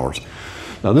evening hours.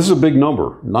 Now this is a big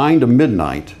number, 9 to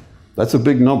midnight. That's a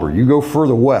big number. You go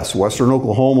further west, western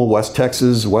Oklahoma, west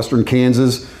Texas, western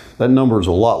Kansas, that number is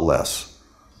a lot less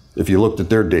if you looked at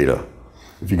their data.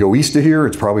 If you go east of here,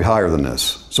 it's probably higher than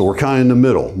this. So we're kind of in the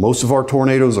middle. Most of our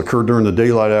tornadoes occur during the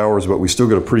daylight hours, but we still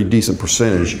get a pretty decent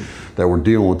percentage that we're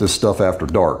dealing with this stuff after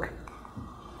dark.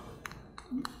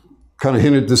 Kind of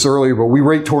hinted this earlier, but we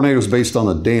rate tornadoes based on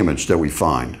the damage that we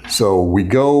find. So we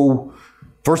go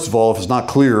First of all, if it's not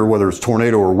clear whether it's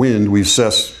tornado or wind, we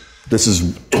assess this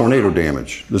is tornado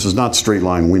damage. This is not straight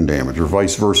line wind damage, or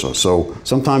vice versa. So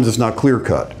sometimes it's not clear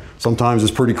cut. Sometimes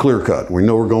it's pretty clear cut. We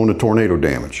know we're going to tornado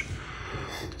damage.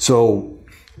 So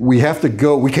we have to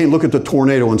go, we can't look at the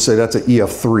tornado and say that's an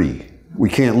EF3. We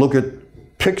can't look at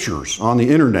pictures on the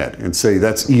internet and say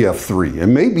that's EF3. It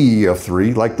may be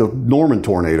EF3, like the Norman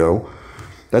tornado.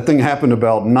 That thing happened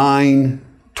about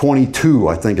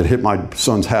 9:22, I think it hit my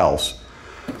son's house.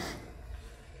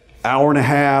 Hour and a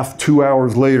half, 2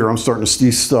 hours later, I'm starting to see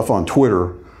stuff on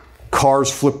Twitter.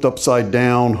 Cars flipped upside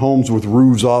down, homes with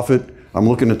roofs off it. I'm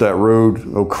looking at that road,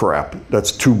 oh crap,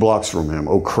 that's 2 blocks from him.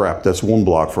 Oh crap, that's 1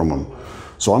 block from him.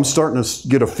 So I'm starting to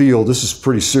get a feel, this is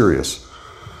pretty serious.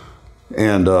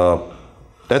 And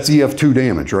that's EF2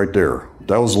 damage right there.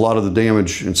 That was a lot of the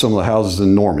damage in some of the houses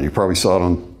in Norman. You probably saw it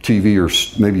on TV or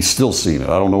maybe still seen it.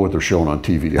 I don't know what they're showing on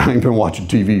TV. I ain't been watching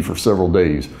TV for several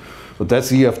days. But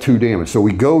that's EF2 damage. So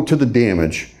we go to the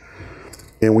damage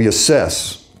and we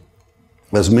assess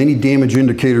as many damage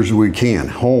indicators as we can.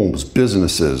 Homes,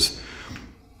 businesses,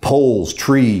 poles,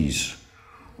 trees,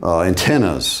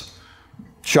 antennas,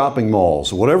 shopping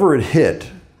malls, whatever it hit,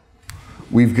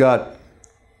 we've got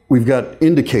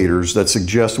indicators that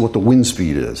suggest what the wind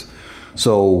speed is.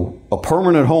 So a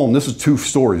permanent home, this is 2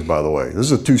 stories, by the way.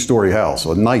 This is a 2-story house,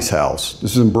 a nice house.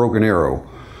 This is in Broken Arrow.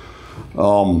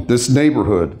 This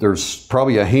neighborhood, there's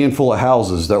probably a handful of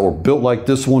houses that were built like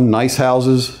this one, nice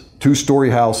houses, 2-story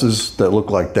houses that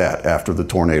look like that after the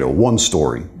tornado, 1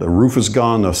 story. The roof is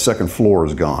gone, the 2nd floor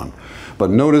is gone. But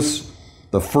notice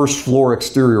the 1st floor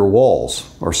exterior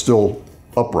walls are still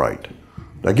upright.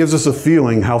 That gives us a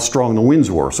feeling how strong the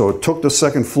winds were. So it took the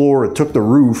 2nd floor, it took the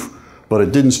roof, but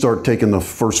it didn't start taking the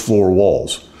 1st floor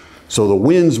walls. So the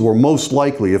winds were most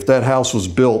likely, if that house was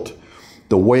built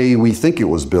the way we think it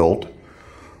was built,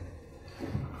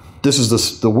 this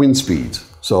is the wind speeds.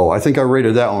 So I think I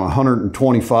rated that one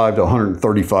 125 to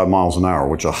 135 miles an hour,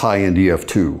 which is a high-end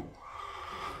EF2.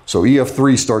 So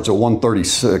EF3 starts at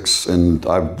 136, and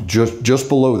I'm just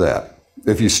below that.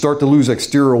 If you start to lose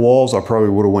exterior walls, I probably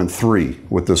would have went 3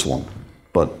 with this one.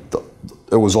 But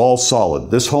it was all solid.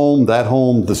 This home, that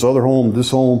home, this other home, this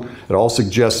home, it all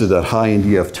suggested that high-end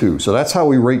EF2. So that's how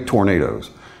we rate tornadoes.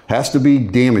 Has to be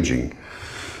damaging.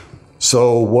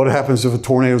 So what happens if a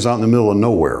tornado's out in the middle of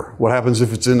nowhere? What happens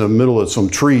if it's in the middle of some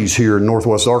trees here in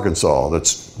northwest Arkansas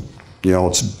that's, you know,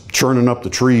 it's churning up the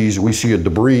trees. We see a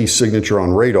debris signature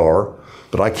on radar,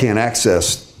 but I can't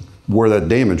access where that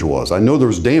damage was. I know there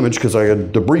was damage because I got a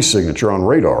debris signature on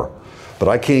radar, but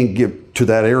I can't get to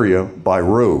that area by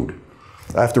road.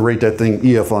 I have to rate that thing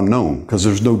EF unknown because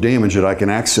there's no damage that I can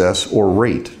access or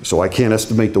rate. So I can't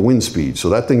estimate the wind speed. So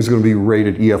that thing's going to be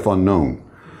rated EF unknown.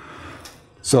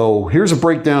 So here's a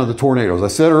breakdown of the tornadoes. I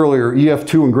said earlier,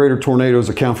 EF2 and greater tornadoes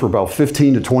account for about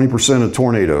 15 to 20% of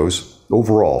tornadoes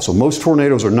overall. So most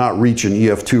tornadoes are not reaching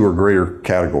EF2 or greater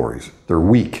categories. They're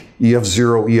weak,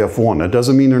 EF0, EF1. That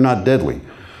doesn't mean they're not deadly.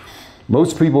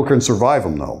 Most people can survive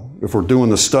them though, if we're doing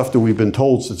the stuff that we've been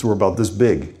told since we're about this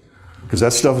big. Because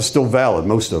that stuff is still valid,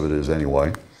 most of it is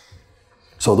anyway.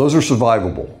 So those are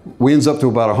survivable. Winds up to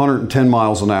about 110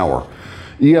 miles an hour.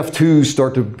 EF2s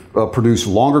start to produce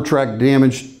longer track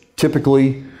damage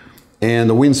typically, and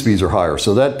the wind speeds are higher.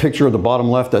 So that picture at the bottom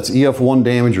left, that's EF1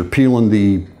 damage. You're peeling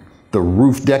the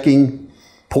roof decking,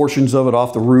 portions of it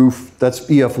off the roof. That's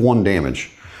EF1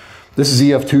 damage. This is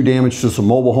EF2 damage to some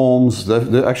mobile homes.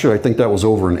 Actually, I think that was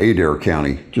over in Adair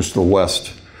County, just to the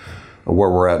west of where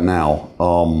we're at now.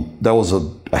 That was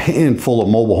a handful of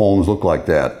mobile homes look like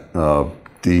that.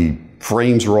 The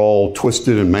frames are all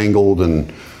twisted and mangled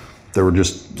and they were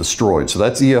just destroyed. So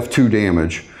that's EF2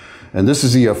 damage. And this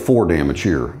is EF4 damage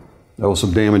here. That was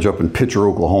some damage up in Pitcher,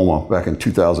 Oklahoma back in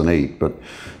 2008. But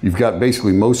you've got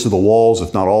basically most of the walls,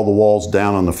 if not all the walls,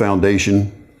 down on the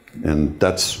foundation. And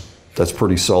that's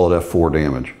pretty solid F4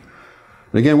 damage.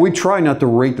 And again, we try not to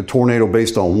rate the tornado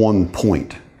based on one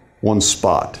point, one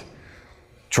spot.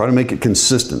 Try to make it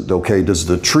consistent, okay? Does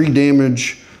the tree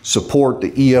damage support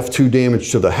the EF2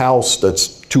 damage to the house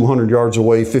that's 200 yards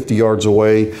away, 50 yards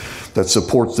away, that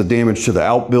supports the damage to the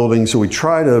outbuilding? So we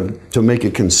try to make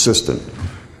it consistent,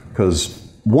 because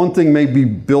one thing may be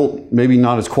built, maybe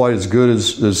not as quite as good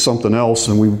as something else,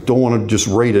 and we don't want to just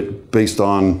rate it based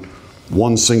on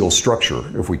one single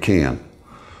structure if we can.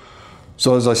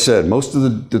 So as I said, most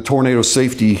of the tornado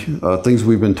safety things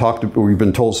we've been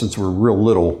told since we're real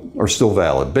little are still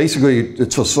valid. Basically,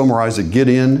 to summarize it, get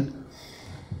in,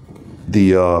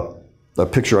 the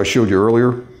picture I showed you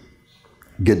earlier,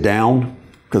 get down,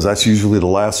 because that's usually the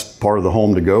last part of the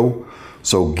home to go.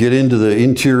 So get into the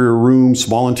interior rooms,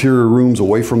 small interior rooms,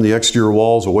 away from the exterior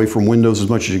walls, away from windows as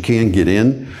much as you can. Get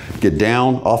in, get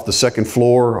down off the second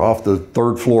floor, off the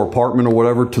third floor apartment or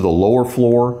whatever, to the lower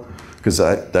floor, because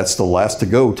that's the last to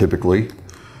go typically.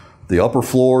 The upper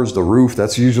floors, the roof,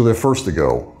 that's usually the first to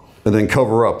go. And then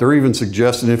cover up. They're even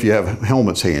suggesting if you have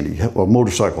helmets handy, a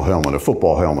motorcycle helmet, a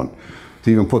football helmet,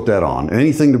 to even put that on.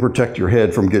 Anything to protect your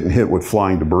head from getting hit with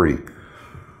flying debris.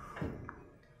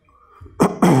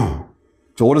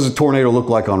 So what does a tornado look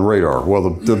like on radar?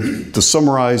 Well, to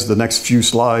summarize the next few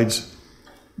slides,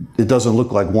 it doesn't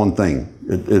look like one thing.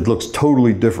 It looks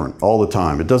totally different all the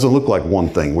time. It doesn't look like one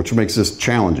thing, which makes this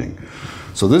challenging.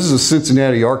 So this is a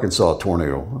Cincinnati, Arkansas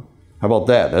tornado. How about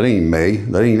that? That ain't May,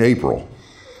 that ain't April.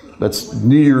 That's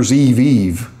New Year's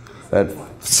Eve at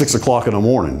 6 o'clock in the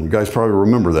morning. You guys probably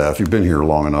remember that if you've been here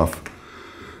long enough.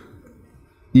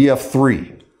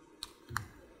 EF3,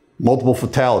 multiple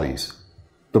fatalities.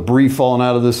 Debris falling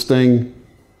out of this thing.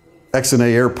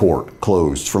 XNA Airport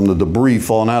closed from the debris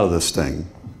falling out of this thing.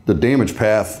 The damage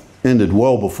path ended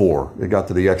well before it got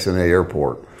to the XNA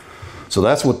Airport. So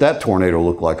that's what that tornado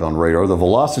looked like on radar. The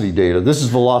velocity data, this is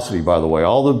velocity by the way.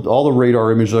 All the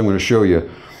radar images I'm going to show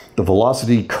you, the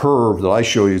velocity curve that I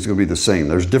show you is going to be the same.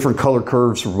 There's different color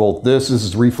curves for both this. This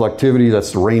is reflectivity,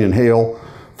 that's the rain and hail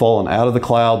falling out of the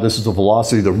cloud. This is the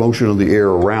velocity, the motion of the air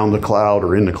around the cloud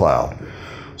or in the cloud.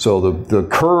 So the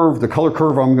curve, the color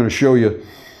curve I'm going to show you,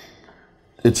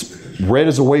 it's red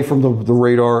is away from the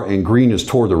radar and green is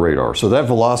toward the radar. So that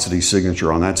velocity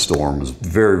signature on that storm is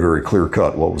very, very clear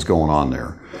cut what was going on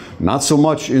there. Not so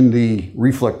much in the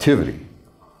reflectivity.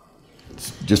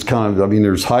 It's just kind of, I mean,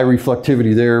 there's high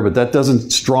reflectivity there, but that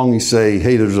doesn't strongly say,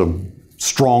 hey, there's a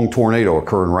strong tornado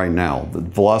occurring right now. The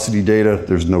velocity data,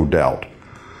 there's no doubt.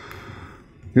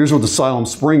 Here's what the Siloam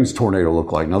Springs tornado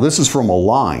looked like. Now this is from a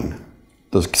line.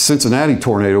 The Cincinnati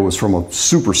tornado was from a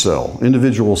supercell,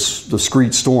 individual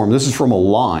discrete storm. This is from a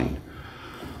line.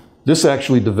 This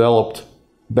actually developed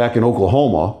back in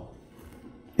Oklahoma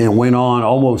and went on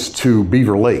almost to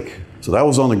Beaver Lake. So that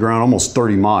was on the ground almost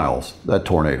 30 miles, that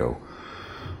tornado.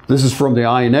 This is from the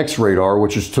INX radar,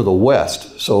 which is to the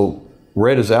west. So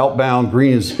red is outbound,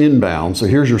 green is inbound. So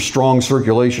here's your strong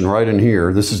circulation right in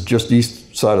here. This is just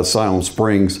east side of Siloam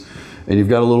Springs. And you've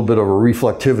got a little bit of a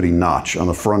reflectivity notch on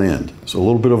the front end. So a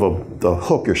little bit of the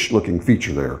hookish looking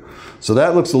feature there. So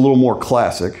that looks a little more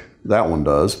classic, that one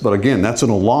does. But again, that's in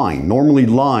a line. Normally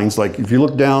lines, like if you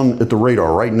look down at the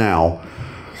radar right now,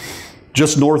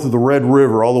 just north of the Red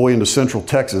River all the way into central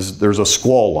Texas, there's a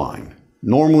squall line.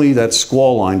 Normally that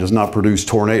squall line does not produce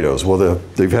tornadoes. Well,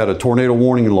 they've had a tornado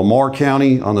warning in Lamar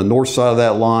County on the north side of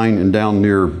that line and down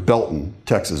near Belton,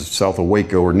 Texas, south of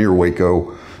Waco or near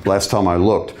Waco, last time I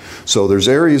looked. So there's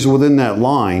areas within that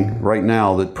line right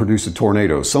now that produce a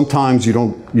tornado. Sometimes you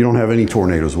don't have any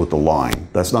tornadoes with the line.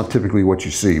 That's not typically what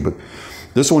you see, but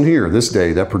this one here, this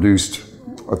day, that produced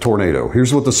a tornado.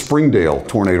 Here's what the Springdale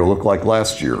tornado looked like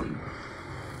last year.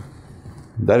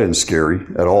 That isn't scary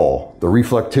at all. The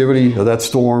reflectivity of that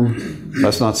storm,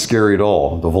 that's not scary at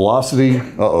all. The velocity,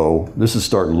 uh-oh, this is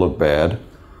starting to look bad.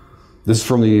 This is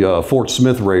from the Fort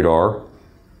Smith radar,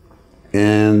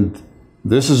 and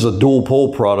this is a dual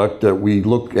pole product that we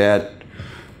look at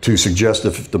to suggest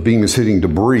if the beam is hitting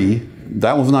debris.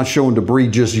 That one's not showing debris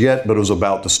just yet, but it was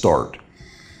about to start.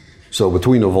 So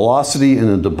between the velocity and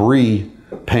the debris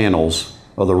panels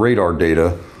of the radar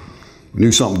data, we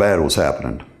knew something bad was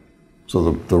happening.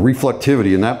 So the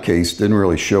reflectivity in that case didn't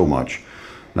really show much.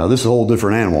 Now this is a whole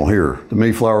different animal here. The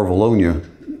Mayflower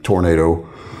Valonia tornado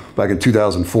back in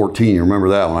 2014, you remember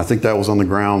that one? I think that was on the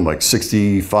ground like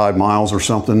 65 miles or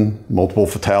something. Multiple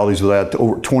fatalities with that.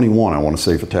 Over 21, I want to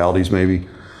say, fatalities maybe.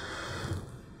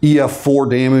 EF4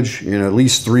 damage in at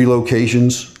least 3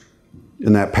 locations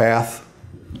in that path.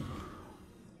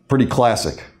 Pretty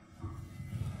classic.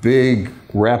 Big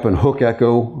rap and hook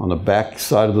echo on the back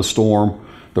side of the storm.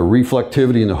 The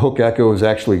reflectivity in the hook echo is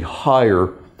actually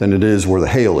higher than it is where the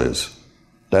hail is.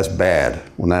 That's bad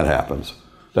when that happens.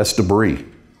 That's debris.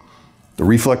 The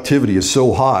reflectivity is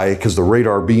so high because the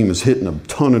radar beam is hitting a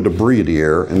ton of debris in the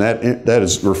air, and that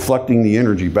is reflecting the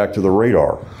energy back to the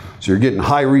radar. So you're getting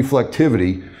high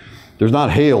reflectivity. There's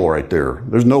not hail right there.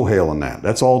 There's no hail in that.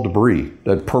 That's all debris,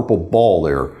 that purple ball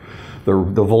there.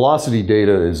 The velocity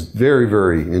data is very,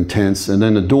 very intense, and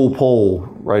then the dual pole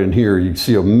right in here, you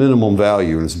see a minimum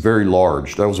value, and it's very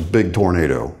large. That was a big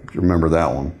tornado, if you remember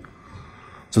that one.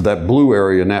 So that blue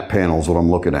area in that panel is what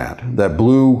I'm looking at. That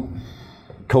blue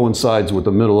coincides with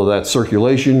the middle of that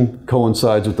circulation,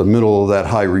 coincides with the middle of that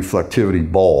high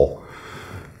reflectivity ball.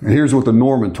 And here's what the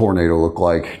Norman tornado looked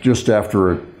like just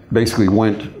after it basically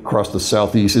went across the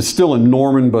southeast. It's still in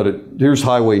Norman, but here's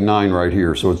Highway 9 right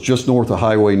here. So it's just north of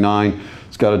Highway 9.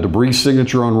 It's got a debris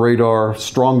signature on radar,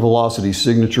 strong velocity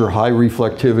signature, high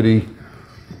reflectivity.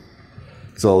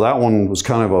 So that one was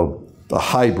kind of a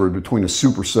hybrid between a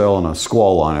supercell and a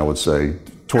squall line, I would say.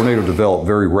 Tornado developed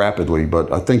very rapidly,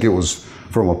 but I think it was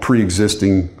from a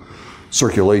pre-existing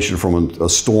circulation from a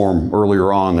storm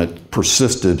earlier on that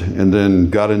persisted and then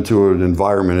got into an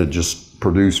environment it just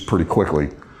produced pretty quickly.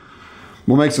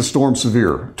 What makes a storm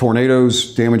severe?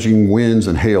 Tornadoes, damaging winds,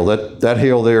 and hail. That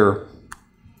hail there, a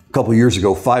couple of years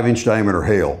ago, 5-inch diameter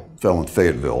hail fell in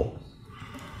Fayetteville.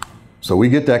 So we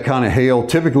get that kind of hail.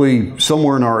 Typically,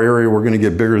 somewhere in our area, we're going to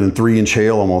get bigger than 3-inch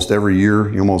hail almost every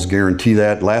year. You almost guarantee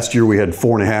that. Last year, we had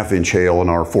 4.5-inch hail in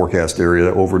our forecast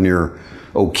area over near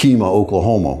Okemah,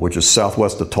 Oklahoma, which is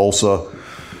southwest of Tulsa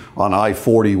on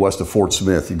I-40 west of Fort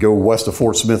Smith. You go west of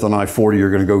Fort Smith on I-40,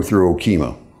 you're going to go through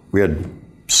Okemah. We had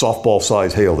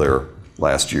softball-sized hail there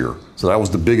last year. So that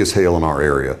was the biggest hail in our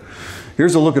area.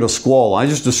 Here's a look at a squall line. I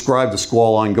just described the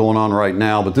squall line going on right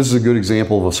now, but this is a good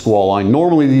example of a squall line.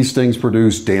 Normally these things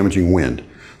produce damaging wind.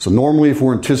 So normally if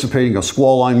we're anticipating a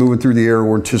squall line moving through the air,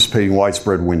 we're anticipating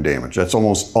widespread wind damage. That's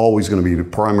almost always going to be the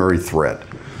primary threat.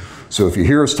 So if you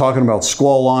hear us talking about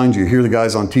squall lines, you hear the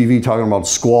guys on TV talking about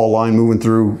squall line moving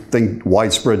through, think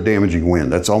widespread damaging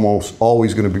wind. That's almost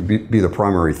always going to be the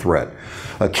primary threat.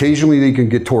 Occasionally you can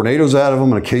get tornadoes out of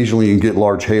them, and occasionally you can get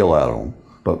large hail out of them,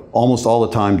 but almost all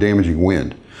the time damaging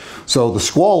wind. So the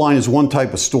squall line is one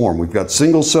type of storm. We've got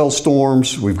single cell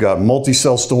storms, we've got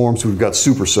multi-cell storms, we've got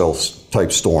supercell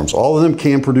type storms. All of them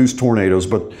can produce tornadoes,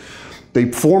 but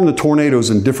they form the tornadoes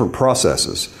in different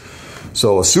processes.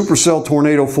 So a supercell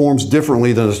tornado forms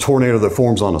differently than a tornado that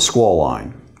forms on a squall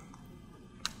line.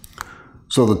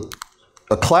 So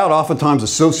a cloud oftentimes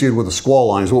associated with a squall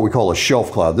line is what we call a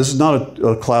shelf cloud. This is not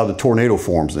a cloud that tornado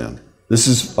forms in. This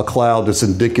is a cloud that's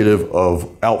indicative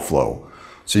of outflow.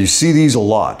 So you see these a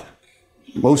lot.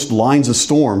 Most lines of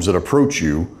storms that approach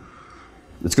you,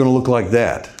 it's going to look like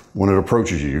that when it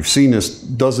approaches you. You've seen this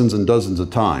dozens and dozens of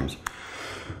times.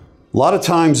 A lot of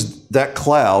times that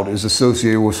cloud is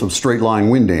associated with some straight line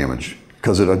wind damage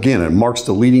because it marks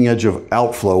the leading edge of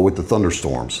outflow with the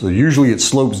thunderstorms. So usually it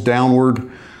slopes downward.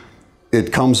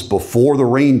 It comes before the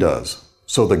rain does.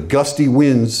 So the gusty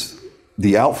winds,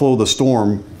 the outflow of the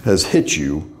storm has hit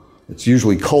you. It's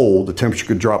usually cold. The temperature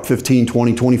could drop 15,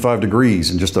 20, 25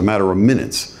 degrees in just a matter of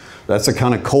minutes. That's the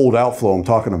kind of cold outflow I'm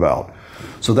talking about.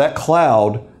 So that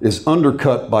cloud is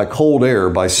undercut by cold air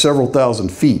by several thousand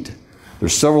feet.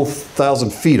 There's several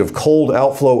thousand feet of cold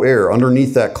outflow air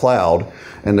underneath that cloud,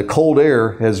 and the cold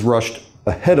air has rushed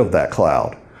ahead of that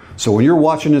cloud. So when you're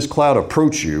watching this cloud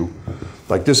approach you,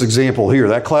 like this example here,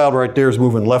 that cloud right there is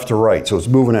moving left to right, so it's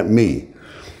moving at me.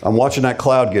 I'm watching that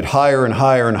cloud get higher and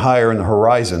higher and higher in the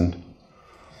horizon.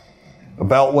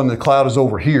 About when the cloud is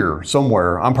over here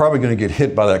somewhere, I'm probably going to get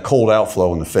hit by that cold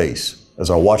outflow in the face as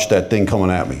I watch that thing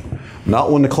coming at me.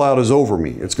 Not when the cloud is over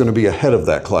me. It's going to be ahead of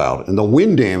that cloud. And the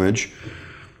wind damage,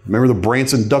 remember the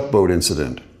Branson duck boat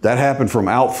incident? That happened from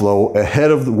outflow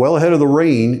well ahead of the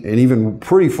rain and even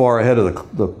pretty far ahead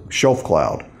of the shelf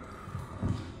cloud.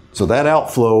 So that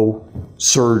outflow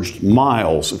surged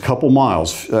miles, a couple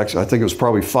miles. Actually, I think it was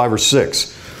probably 5 or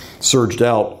 6, surged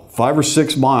out 5 or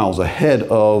 6 miles ahead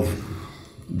of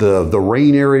the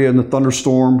rain area in the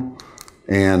thunderstorm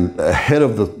and ahead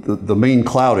of the main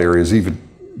cloud areas, even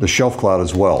the shelf cloud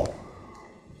as well.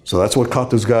 So that's what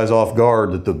caught those guys off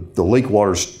guard, that the lake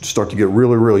waters start to get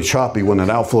really, really choppy when that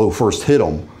outflow first hit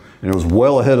them. And it was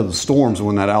well ahead of the storms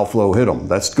when that outflow hit them.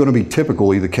 That's going to be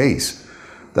typically the case.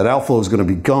 That outflow is going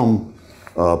to become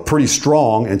pretty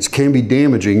strong and can be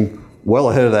damaging well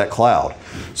ahead of that cloud.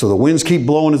 So the winds keep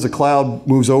blowing as the cloud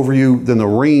moves over you, then the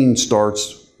rain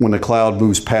starts when the cloud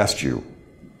moves past you.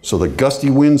 So the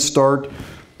gusty winds start,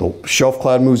 the shelf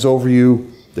cloud moves over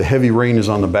you, the heavy rain is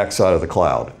on the backside of the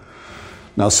cloud.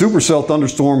 Now, supercell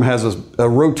thunderstorm has a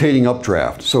rotating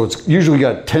updraft. So it's usually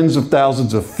got tens of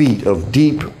thousands of feet of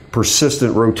deep,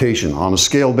 persistent rotation on a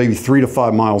scale maybe 3 to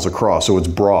 5 miles across. So it's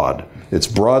broad. It's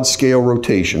broad scale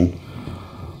rotation,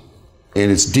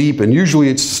 and it's deep, and usually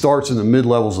it starts in the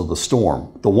mid-levels of the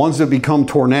storm. The ones that become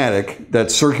tornadic, that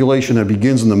circulation that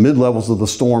begins in the mid-levels of the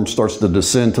storm starts to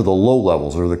descend to the low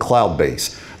levels, or the cloud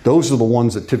base. Those are the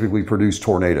ones that typically produce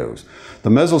tornadoes. The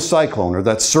mesocyclone, or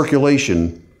that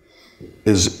circulation,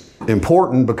 is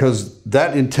important because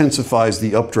that intensifies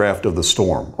the updraft of the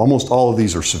storm. Almost all of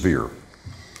these are severe.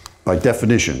 By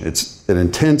definition, it's an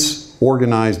intense,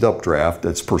 organized updraft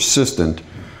that's persistent.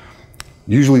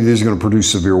 Usually these are going to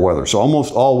produce severe weather. So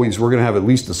almost always we're going to have at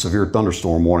least a severe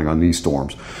thunderstorm warning on these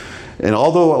storms. And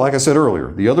although, like I said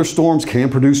earlier, the other storms can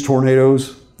produce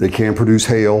tornadoes, they can produce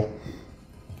hail.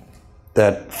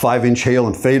 That 5-inch hail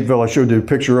in Fayetteville I showed you a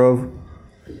picture of,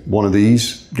 one of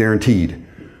these, guaranteed.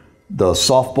 The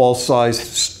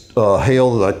softball-sized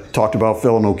hail that I talked about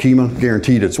fell in Okemah,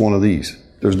 guaranteed it's one of these.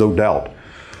 There's no doubt.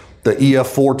 The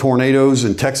EF4 tornadoes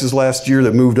in Texas last year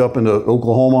that moved up into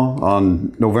Oklahoma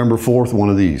on November 4th, one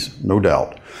of these, no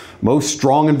doubt. Most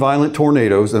strong and violent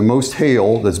tornadoes and most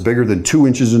hail that's bigger than 2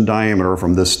 inches in diameter are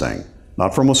from this thing.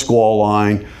 Not from a squall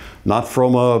line, not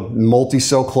from a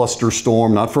multi-cell cluster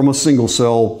storm, not from a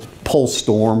single-cell pulse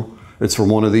storm. It's from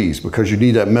one of these because you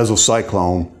need that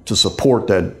mesocyclone to support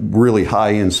that really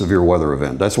high-end severe weather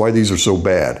event. That's why these are so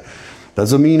bad.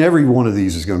 Doesn't mean every one of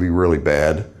these is going to be really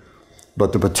bad,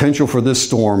 but the potential for this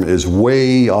storm is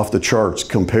way off the charts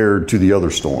compared to the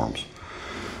other storms.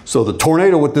 So the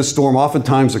tornado with this storm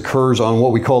oftentimes occurs on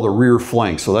what we call the rear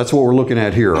flank. So that's what we're looking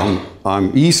at here.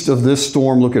 I'm east of this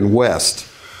storm looking west,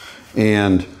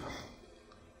 and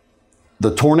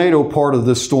the tornado part of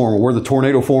this storm, where the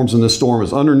tornado forms in this storm,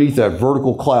 is underneath that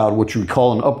vertical cloud, which we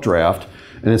call an updraft,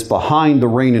 and it's behind the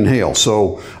rain and hail.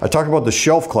 So I talked about the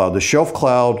shelf cloud. The shelf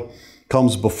cloud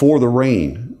comes before the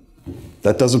rain.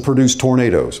 That doesn't produce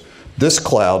tornadoes. This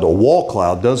cloud, a wall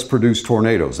cloud, does produce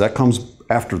tornadoes. That comes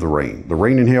after the rain. The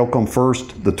rain and hail come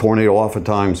first. The tornado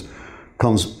oftentimes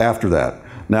comes after that.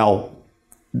 Now,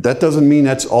 that doesn't mean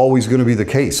that's always going to be the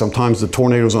case. Sometimes the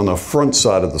tornado's on the front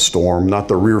side of the storm, not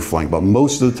the rear flank, but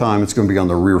most of the time it's going to be on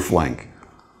the rear flank.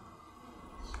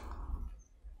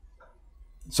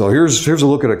 So here's a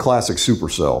look at a classic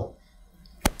supercell.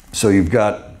 So you've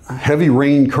got heavy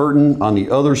rain curtain on the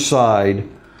other side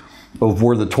of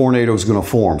where the tornado is going to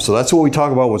form. So that's what we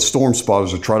talk about with storm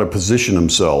spotters, to try to position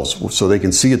themselves so they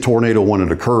can see a tornado when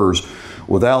it occurs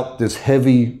without this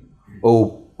heavy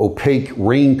opaque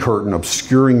rain curtain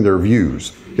obscuring their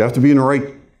views. You have to be in the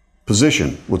right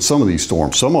position with some of these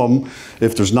storms. Some of them,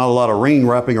 if there's not a lot of rain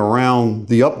wrapping around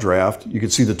the updraft, you can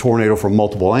see the tornado from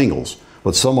multiple angles.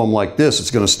 But some of them like this,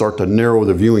 it's going to start to narrow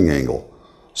the viewing angle.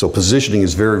 So positioning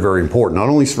is very, very important, not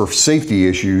only for safety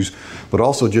issues, but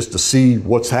also just to see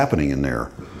what's happening in there.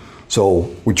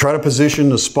 So we try to position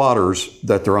the spotters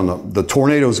that they're on the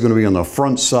tornado is going to be on the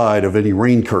front side of any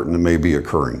rain curtain that may be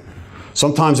occurring.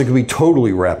 Sometimes it can be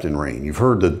totally wrapped in rain. You've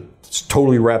heard that it's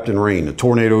totally wrapped in rain. The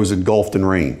tornado is engulfed in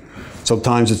rain.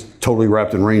 Sometimes it's totally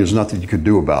wrapped in rain. There's nothing you could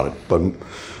do about it. But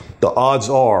the odds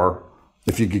are,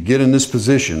 if you could get in this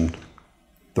position,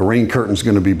 the rain curtain's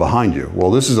going to be behind you. Well,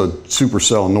 this is a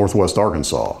supercell in northwest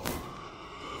Arkansas.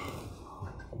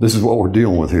 This is what we're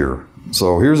dealing with here.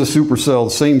 So here's a supercell,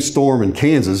 the same storm in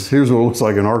Kansas. Here's what it looks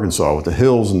like in Arkansas with the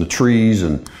hills and the trees,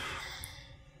 and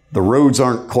the roads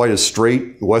aren't quite as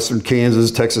straight. Western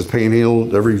Kansas, Texas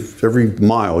Panhandle, every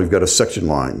mile you've got a section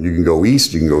line. You can go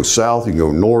east, you can go south, you can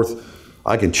go north.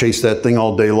 I can chase that thing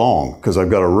all day long because I've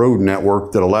got a road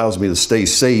network that allows me to stay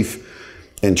safe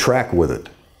and track with it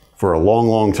for a long,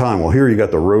 long time. Well, here you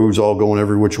got the roads all going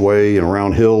every which way and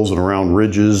around hills and around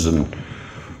ridges, and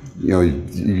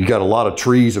you got a lot of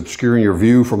trees obscuring your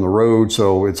view from the road,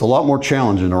 so it's a lot more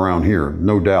challenging around here,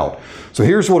 no doubt. So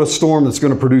here's what a storm that's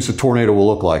going to produce a tornado will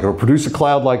look like. It'll produce a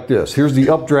cloud like this. Here's the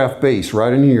updraft base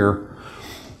right in here.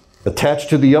 Attached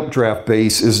to the updraft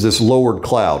base is this lowered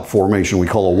cloud formation we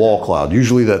call a wall cloud.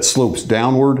 Usually that slopes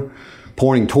downward,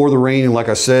 pointing toward the rain, and like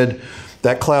I said,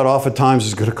 that cloud oftentimes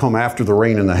is going to come after the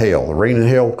rain and the hail. The rain and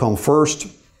hail come first.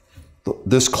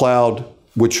 This cloud,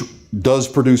 which does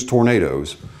produce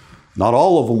tornadoes, not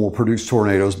all of them will produce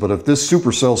tornadoes, but if this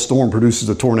supercell storm produces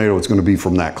a tornado, it's going to be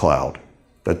from that cloud.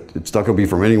 It's not going to be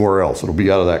from anywhere else. It'll be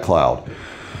out of that cloud.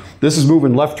 This is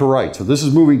moving left to right, so this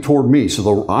is moving toward me.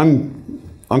 So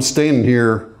I'm standing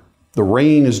here. The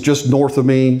rain is just north of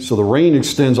me, so the rain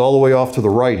extends all the way off to the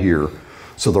right here.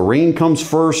 So the rain comes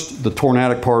first. The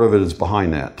tornadic part of it is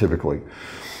behind that, typically.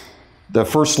 That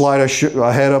first slide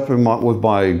I had up with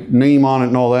my name on it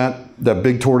and all that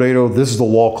big tornado, this is the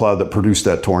wall cloud that produced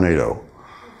that tornado.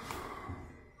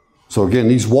 So again,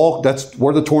 that's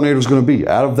where the tornado is going to be,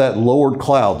 out of that lowered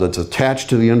cloud that's attached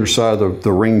to the underside of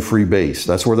the rain-free base.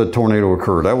 That's where the tornado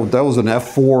occurred. That was an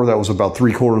F4 that was about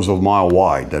 3/4 of a mile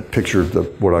wide. That picture,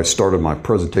 what I started my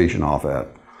presentation off at.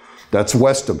 That's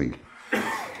west of me.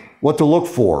 What to look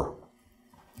for?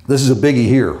 This is a biggie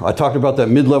here. I talked about that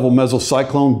mid-level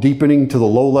mesocyclone deepening to the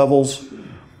low levels.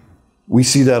 We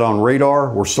see that on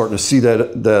radar. We're starting to see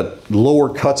that lower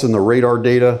cuts in the radar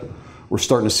data. We're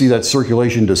starting to see that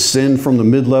circulation descend from the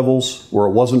mid-levels where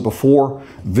it wasn't before.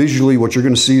 Visually, what you're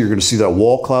going to see that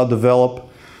wall cloud develop.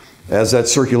 As that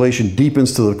circulation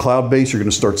deepens to the cloud base, you're going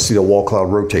to start to see the wall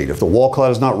cloud rotate. If the wall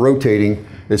cloud is not rotating,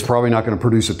 it's probably not going to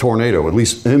produce a tornado, at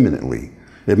least imminently.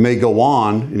 It may go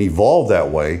on and evolve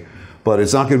that way, but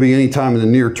it's not going to be any time in the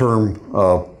near term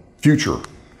future.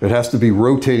 It has to be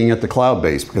rotating at the cloud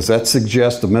base because that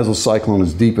suggests the mesocyclone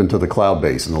is deep into the cloud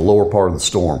base in the lower part of the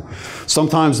storm.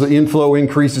 Sometimes the inflow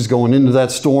increases going into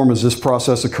that storm as this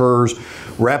process occurs.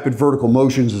 Rapid vertical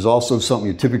motions is also something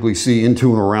you typically see into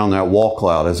and around that wall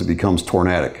cloud as it becomes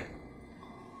tornadic.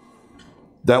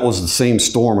 That was the same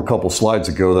storm a couple slides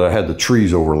ago that I had the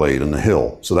trees overlaid in the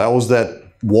hill. So that was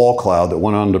that wall cloud that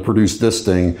went on to produce this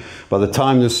thing. By the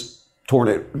time this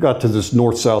tornado got to this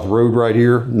north-south road right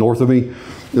here, north of me,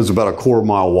 it was about a quarter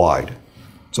mile wide.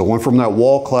 So it went from that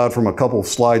wall cloud from a couple of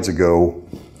slides ago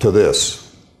to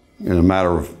this in a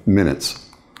matter of minutes.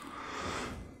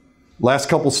 Last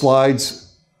couple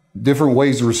slides, different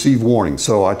ways to receive warnings.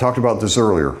 So I talked about this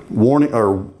earlier.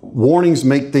 Warnings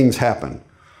make things happen.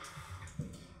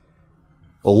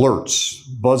 Alerts,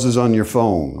 buzzes on your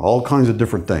phone, all kinds of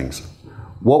different things.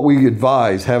 What we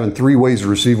advise having 3 ways to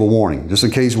receive a warning, just in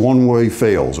case one way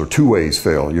fails or 2 ways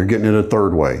fail, you're getting it a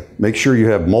 3rd way. Make sure you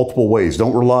have multiple ways.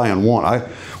 Don't rely on one. I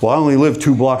only live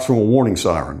 2 blocks from a warning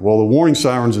siren. Well, the warning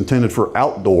siren's intended for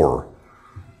outdoor.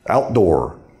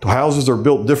 The houses are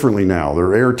built differently now.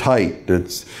 They're airtight.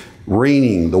 It's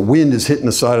raining. The wind is hitting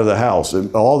the side of the house.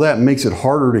 And all that makes it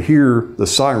harder to hear the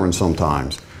siren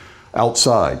sometimes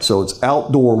outside. So it's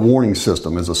outdoor warning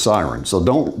system as a siren. So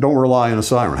don't rely on a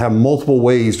siren. Have multiple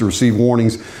ways to receive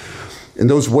warnings, and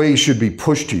those ways should be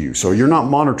pushed to you. So you're not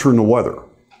monitoring the weather,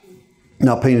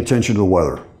 not paying attention to the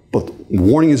weather, but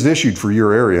warning is issued for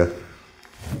your area.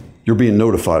 You're being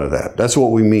notified of that. That's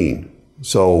what we mean.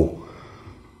 So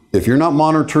if you're not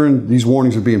monitoring, these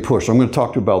warnings are being pushed. I'm going to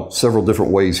talk to you about several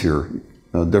different ways here,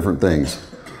 different things.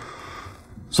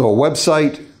 So a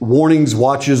website, warnings,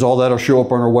 watches, all that will show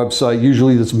up on our website.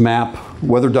 Usually this map,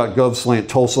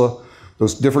 weather.gov/Tulsa.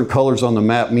 Those different colors on the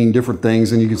map mean different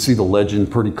things, and you can see the legend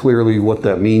pretty clearly what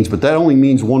that means. But that only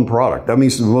means one product. That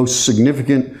means the most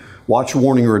significant watch,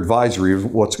 warning, or advisory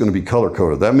of what's going to be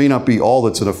color-coded. That may not be all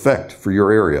that's in effect for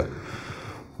your area.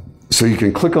 So you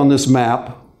can click on this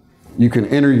map. You can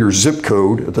enter your zip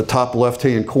code at the top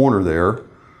left-hand corner there.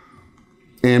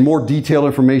 And more detailed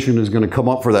information is going to come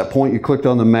up for that point you clicked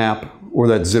on the map or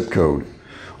that zip code.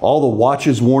 All the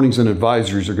watches, warnings, and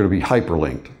advisories are going to be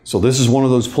hyperlinked. So this is one of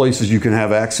those places you can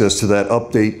have access to that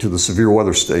update to the severe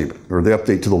weather statement, or the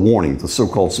update to the warning, the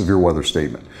so-called severe weather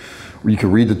statement. Where you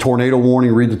can read the tornado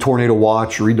warning, read the tornado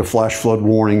watch, read the flash flood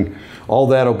warning. All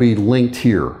that will be linked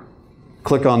here.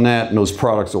 Click on that and those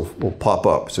products will pop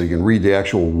up so you can read the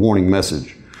actual warning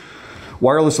message.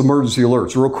 Wireless emergency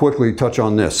alerts, real quickly touch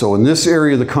on this. So in this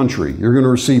area of the country, you're going to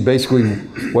receive basically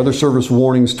weather service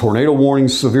warnings, tornado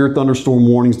warnings, severe thunderstorm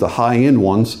warnings, the high-end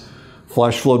ones,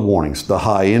 flash flood warnings, the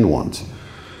high-end ones.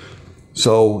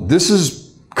 So this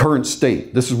is current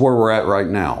state. This is where we're at right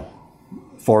now,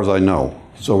 as far as I know.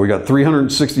 So we got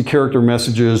 360 character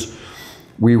messages.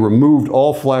 We removed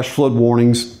all flash flood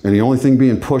warnings, and the only thing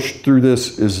being pushed through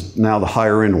this is now the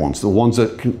higher-end ones, the ones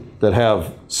that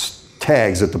have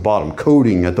tags at the bottom,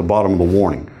 coding at the bottom of the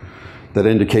warning that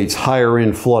indicates higher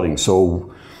end flooding.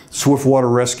 So swift water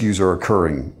rescues are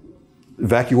occurring.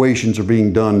 Evacuations are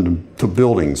being done to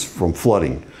buildings from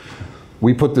flooding.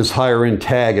 We put this higher end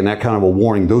tag and that kind of a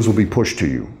warning, those will be pushed to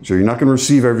you. So you're not going to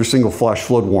receive every single flash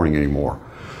flood warning anymore.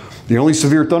 The only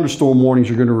severe thunderstorm warnings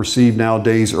you're going to receive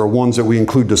nowadays are ones that we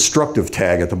include destructive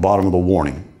tag at the bottom of the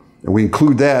warning. And we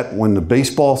include that when the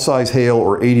baseball size hail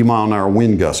or 80-mile-an-hour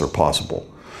wind gusts are possible.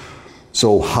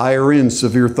 So higher end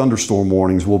severe thunderstorm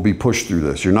warnings will be pushed through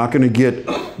this. You're not going to get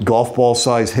golf ball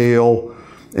size hail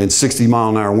and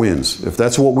 60-mile-an-hour winds. If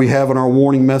that's what we have in our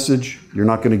warning message, you're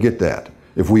not going to get that.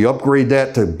 If we upgrade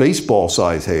that to baseball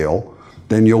size hail,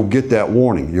 then you'll get that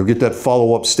warning. You'll get that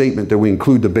follow-up statement that we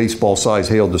include the baseball size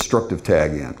hail destructive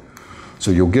tag in. So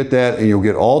you'll get that, and you'll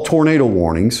get all tornado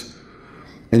warnings,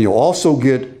 and you'll also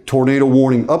get tornado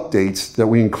warning updates that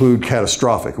we include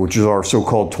catastrophic, which is our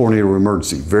so-called tornado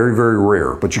emergency. Very, very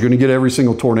rare, but you're going to get every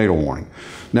single tornado warning.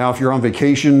 Now, if you're on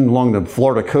vacation along the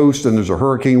Florida coast and there's a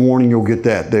hurricane warning, you'll get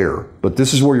that there. But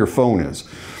this is where your phone is.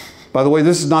 By the way,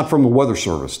 this is not from the Weather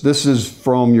Service. This is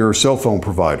from your cell phone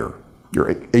provider, your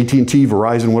AT&T,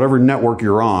 Verizon, whatever network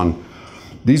you're on.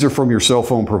 These are from your cell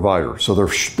phone provider. So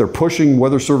they're pushing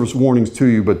Weather Service warnings to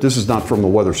you, but this is not from the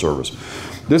Weather Service.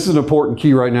 This is an important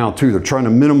key right now too. They're trying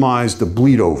to minimize the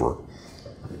bleed over.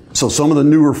 So some of the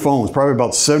newer phones, probably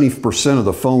about 70% of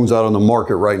the phones out on the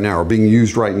market right now are being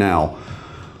used right now,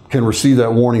 can receive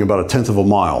that warning about 1/10 of a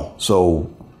mile. So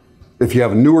if you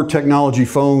have newer technology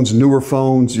phones,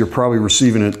 you're probably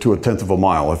receiving it to 1/10 of a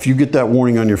mile. If you get that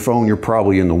warning on your phone, you're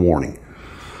probably in the warning.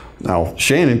 Now,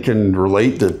 Shannon can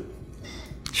relate that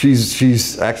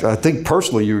she's actually, I think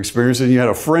personally you experienced it, and you had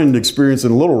a friend experience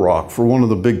in Little Rock for one of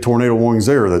the big tornado warnings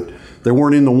there that they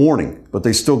weren't in the warning, but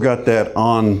they still got that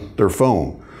on their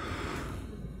phone.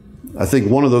 I think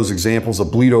one of those examples, a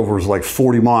bleed over is like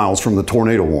 40 miles from the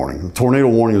tornado warning. The tornado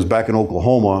warning was back in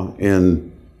Oklahoma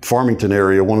in Farmington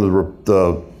area. One of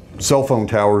the cell phone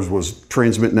towers was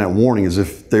transmitting that warning as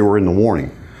if they were in the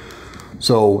warning.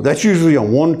 So that's usually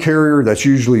on one carrier, that's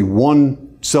usually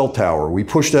one cell tower. We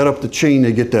push that up the chain,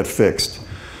 they get that fixed.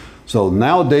 So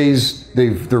nowadays,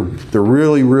 they're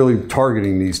really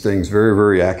targeting these things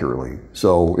very accurately.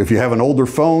 So if you have an older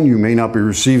phone, you may not be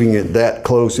receiving it that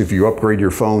close. If you upgrade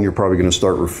your phone, you're probably going to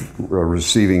start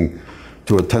receiving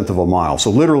to 1/10 of a mile. So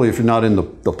literally, if you're not in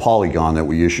the polygon that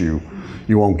we issue,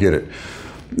 you won't get it.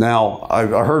 Now, I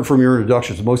heard from your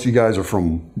introductions, most of you guys are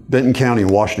from Benton County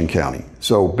and Washington County.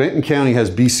 So Benton County has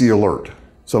BC Alert.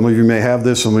 Some of you may have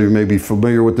this, some of you may be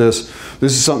familiar with this.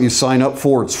 This is something you sign up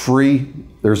for, it's free.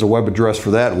 There's a web address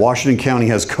for that. Washington County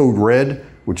has Code Red,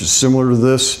 which is similar to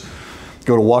this.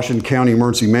 Go to Washington County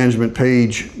Emergency Management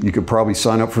page. You could probably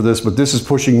sign up for this, but this is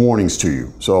pushing warnings to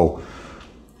you. So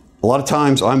a lot of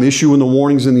times I'm issuing the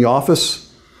warnings in the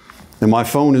office and my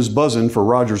phone is buzzing for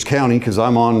Rogers County because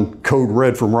I'm on Code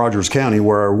Red from Rogers County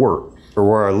where I work, or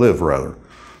where I live rather.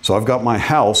 So I've got my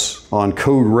house on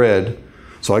Code Red.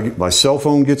 So my cell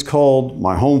phone gets called,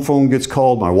 my home phone gets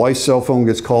called, my wife's cell phone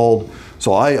gets called.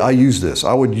 So I use this.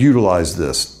 I would utilize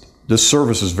this. This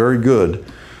service is very good.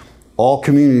 All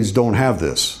communities don't have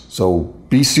this. So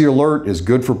BC Alert is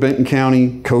good for Benton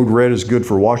County. Code Red is good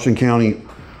for Washington County.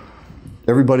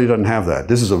 Everybody doesn't have that.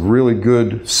 This is a really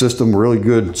good system, really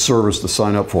good service to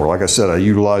sign up for. Like I said, I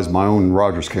utilize my own in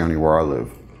Rogers County where I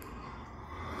live.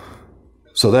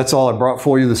 So that's all I brought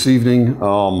for you this evening.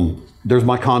 There's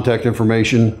my contact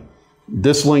information.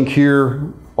 This link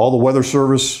here, all the weather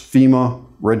service, FEMA,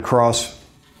 Red Cross,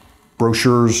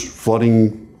 brochures,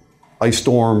 flooding, ice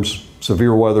storms,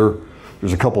 severe weather.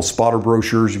 There's a couple spotter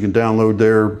brochures you can download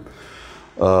there.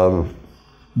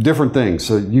 Different things.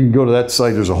 So you can go to that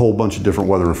site. There's a whole bunch of different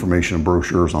weather information and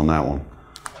brochures on that one.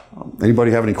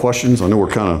 Anybody have any questions? I know we're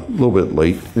kind of a little bit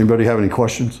late. Anybody have any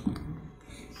questions?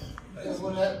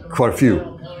 Quite a few.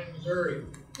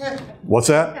 What's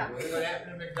that? What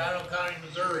happened in McDonald County,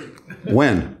 Missouri?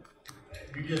 When?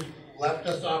 You just left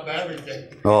us off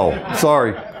everything. Oh,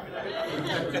 sorry.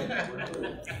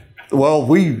 Well,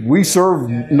 we serve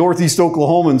northeast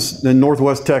Oklahomans in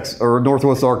northwest Texas or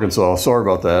northwest Arkansas. Sorry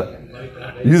about that.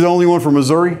 You the only one from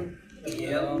Missouri?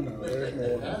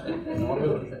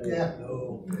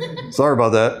 Sorry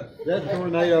about that. That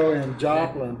tornado in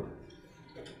Joplin,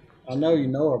 I know you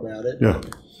know about it. Yeah.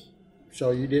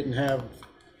 So you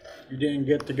didn't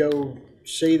get to go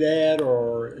see that,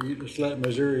 or you just let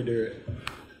Missouri do it?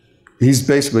 He's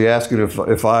basically asking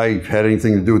if I had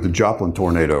anything to do with the Joplin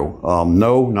tornado.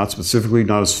 No, not specifically,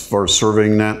 not as far as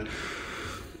surveying that.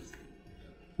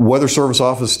 Weather Service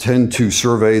office tend to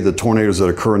survey the tornadoes that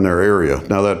occur in their area.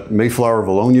 Now that Mayflower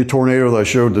Valonia tornado that I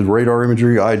showed the radar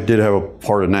imagery, I did have a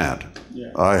part in that.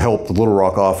 Yeah. I helped the Little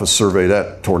Rock office survey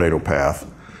that tornado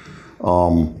path.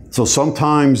 So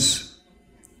sometimes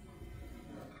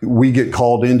we get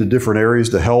called into different areas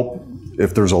to help.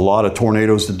 If there's a lot of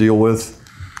tornadoes to deal with,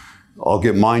 I'll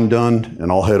get mine done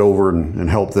and I'll head over and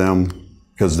help them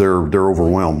because they're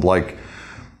overwhelmed. Like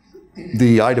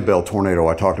the Idabel tornado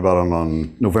I talked about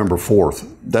on November 4th,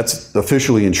 that's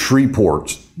officially in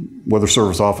Shreveport, Weather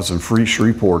Service office in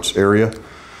Shreveport's area.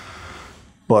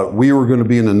 But we were going to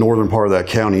be in the northern part of that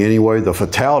county anyway. The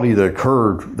fatality that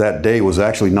occurred that day was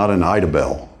actually not in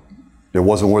Idabel. It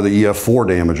wasn't where the EF4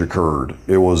 damage occurred.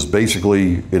 It was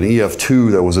basically an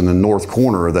EF2 that was in the north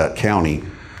corner of that county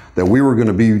that we were going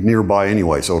to be nearby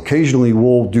anyway. So occasionally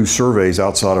we'll do surveys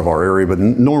outside of our area, but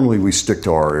normally we stick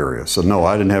to our area. So no,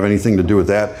 I didn't have anything to do with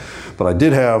that. But I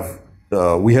did have,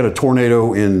 we had a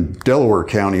tornado in Delaware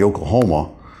County,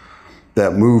 Oklahoma,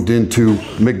 that moved into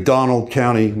McDonald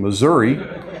County, Missouri.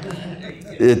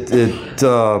 It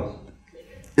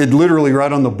literally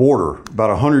right on the border, about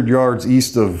 100 yards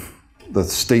east of the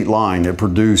state line, it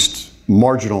produced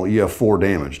marginal EF4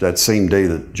 damage that same day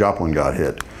that Joplin got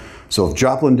hit. So if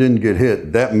Joplin didn't get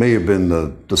hit, that may have been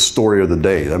the story of the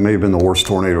day. That may have been the worst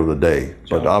tornado of the day.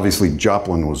 But obviously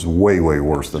Joplin was way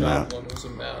worse than that. Joplin was a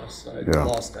mess. I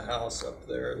lost a house up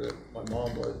there that my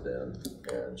mom lived in,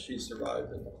 and she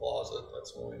survived in the closet.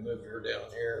 That's when we moved her down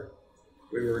here.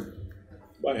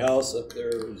 My house up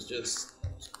there was just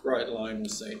right in line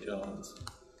with St. John's.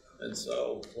 And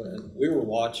so when we were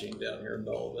watching down here in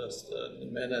Bella Vista, the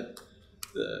minute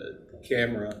the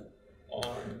camera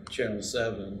on Channel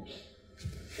 7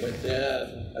 went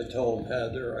in, I told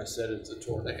Heather, I said it's a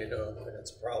tornado and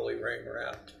it's probably rain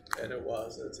wrapped. And it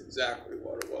was, that's exactly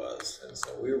what it was. And so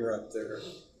we were up there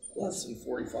less than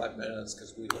 45 minutes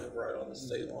because we live right on the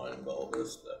state line in Bella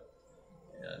Vista.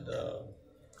 And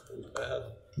it was bad.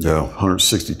 Yeah,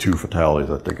 162 fatalities,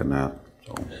 I think, in that.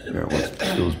 So,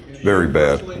 yeah, it was very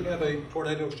bad. Do you actually have a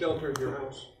tornado shelter in your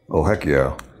house? Oh, heck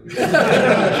yeah.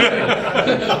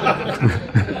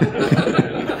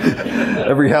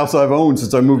 Every house I've owned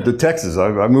since I moved to Texas.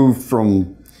 I moved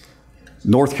from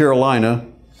North Carolina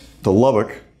to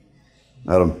Lubbock.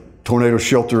 I had a tornado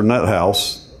shelter in that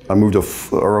house. I moved to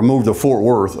Fort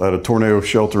Worth. I had a tornado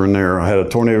shelter in there. I had a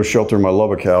tornado shelter in my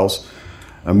Lubbock house.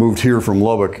 I moved here from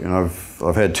Lubbock, and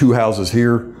I've had 2 houses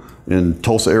here in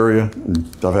Tulsa area. And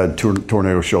I've had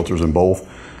tornado shelters in both.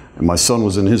 And my son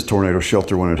was in his tornado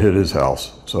shelter when it hit his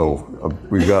house. So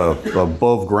we've got a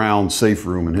above ground safe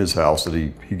room in his house that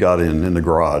he got in the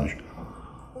garage.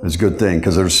 It's a good thing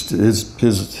because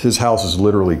his house is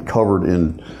literally covered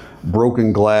in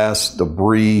broken glass,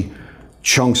 debris,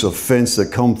 chunks of fence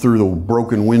that come through the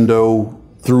broken window,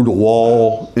 through the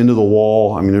wall, into the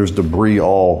wall. I mean, there's debris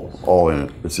all in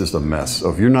it. It's just a mess. So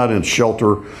if you're not in a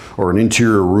shelter or an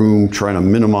interior room trying to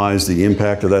minimize the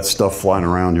impact of that stuff flying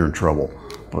around, you're in trouble.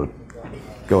 But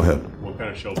go ahead. What kind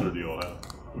of shelter do you all have?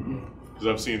 Because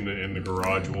I've seen in the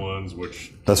garage ones,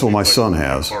 which that's what my son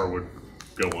has. A car would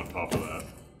go on top of that.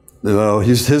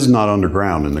 His is not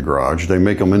underground in the garage. They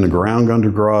make them in the ground in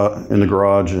the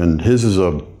garage, and his is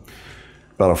about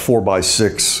a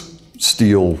 4x6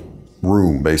 steel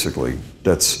room, basically.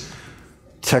 That's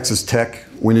Texas Tech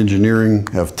Wind Engineering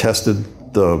have tested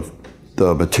the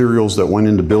materials that went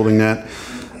into building that.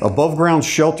 Above ground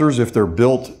shelters, if they're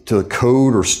built to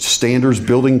code or standards,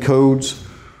 building codes,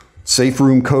 safe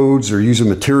room codes, they're using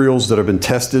materials that have been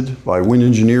tested by wind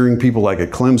engineering people like at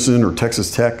Clemson or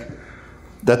Texas Tech.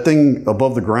 That thing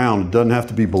above the ground doesn't have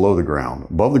to be below the ground.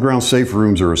 Above the ground safe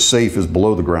rooms are as safe as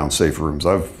below the ground safe rooms.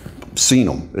 I've seen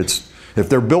them. It's if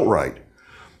they're built right.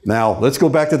 Now, let's go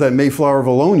back to that Mayflower,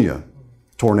 Valonia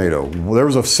tornado. Well, there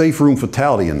was a safe room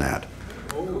fatality in that.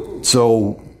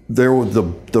 So there was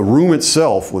the room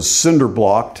itself was cinder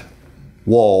blocked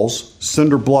walls,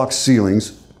 cinder block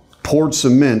ceilings, poured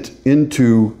cement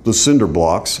into the cinder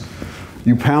blocks.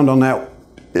 You pound on that,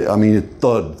 I mean,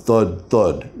 thud, thud,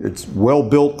 thud. It's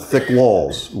well-built, thick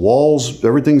walls. Walls,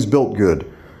 everything's built good.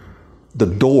 The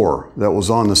door that was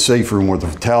on the safe room where the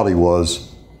fatality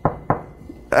was,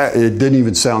 it didn't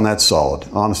even sound that solid,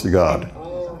 honest to God.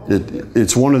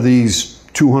 It's one of these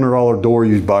 $200 door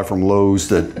you buy from Lowe's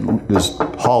that is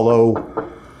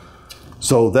hollow.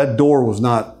 So that door was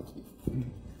not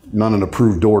an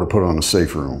approved door to put on a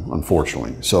safe room,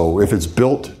 unfortunately. So if it's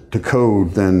built to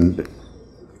code, then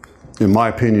in my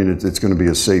opinion, it's going to be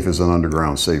as safe as an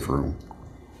underground safe room.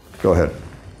 Go ahead.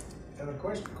 And the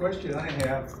question I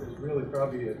have is really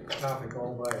probably a topic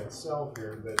all by itself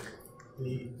here, but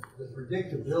the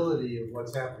predictability of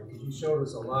what's happening, because you showed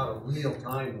us a lot of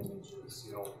real-time images,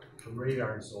 you know, from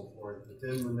radar and so forth, but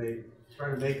then when they try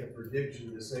to make a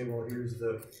prediction to say, well, here's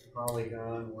the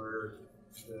polygon where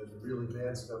the really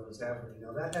bad stuff is happening,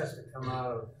 now that has to come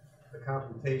out of the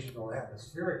computational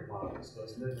atmospheric models,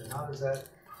 doesn't it? And how does that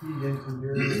feed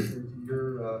into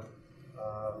your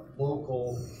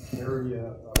local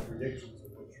area predictions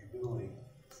of what you're doing?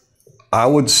 I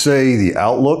would say the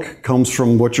outlook comes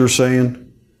from what you're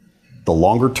saying. The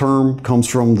longer term comes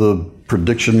from the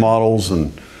prediction models,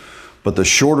 but the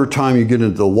shorter time you get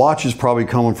into the watch is probably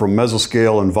coming from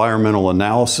mesoscale environmental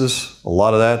analysis. A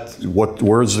lot of that,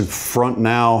 where's the front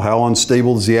now? How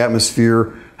unstable is the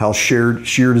atmosphere? How sheared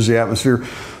is the atmosphere?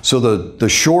 So the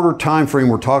shorter time frame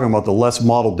we're talking about, the less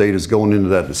model data is going into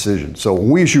that decision. So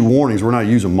when we issue warnings, we're not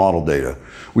using model data.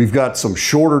 We've got some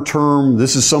shorter term,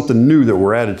 this is something new that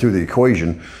we're added to the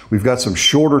equation. We've got some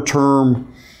shorter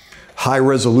term, high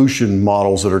resolution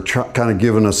models that are kind of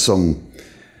giving us some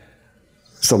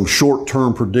short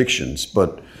term predictions.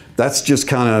 But that's just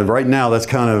kind of, right now, that's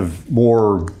kind of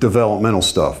more developmental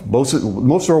stuff. Most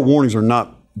of our warnings are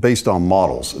not based on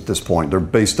models at this point. They're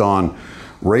based on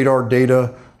radar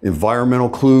data, environmental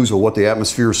clues of what the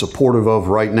atmosphere is supportive of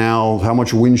right now, how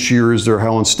much wind shear is there,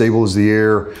 how unstable is the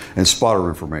air, and spotter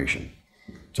information.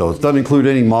 So it doesn't include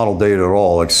any model data at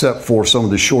all, except for some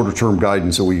of the shorter term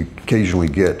guidance that we occasionally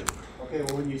get. Okay,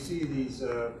 well, when you see these,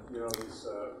 these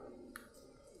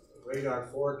radar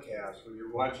forecasts, when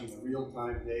you're watching the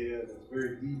real-time data that's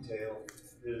very detailed,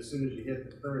 and as soon as you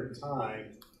hit the current time,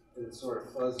 it sort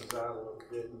of fuzzes out a little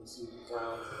bit and you see the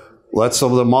clouds. Well, that's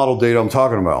some of the model data I'm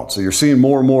talking about. So you're seeing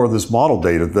more and more of this model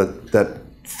data that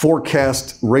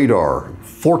forecast radar.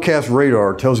 Forecast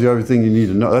radar tells you everything you need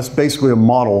to know. That's basically a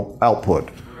model output.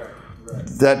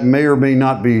 That may or may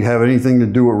not have anything to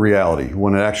do with reality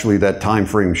when actually that time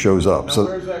frame shows up. Now, So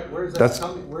where's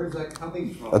that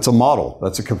coming from? that's a model.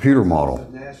 That's a computer model.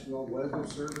 The National Weather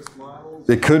Service models?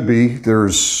 It could be.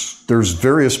 There's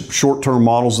various short-term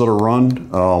models that are run.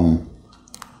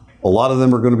 A lot of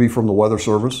them are going to be from the Weather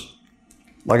Service.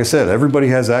 Like I said, everybody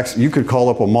has access. You could call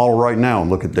up a model right now and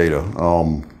look at data.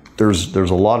 There's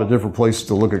a lot of different places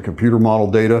to look at computer model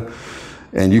data,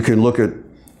 and you can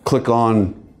click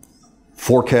on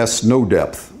forecast snow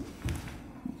depth.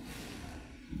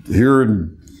 Here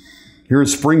in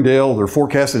Springdale, they're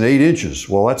forecasting 8 inches.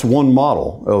 Well, that's one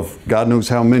model of God knows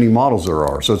how many models there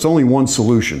are. So it's only one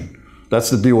solution. That's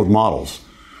the deal with models.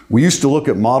 We used to look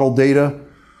at model data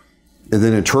and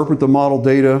then interpret the model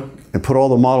data and put all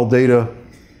the model data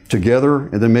together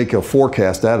and then make a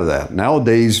forecast out of that.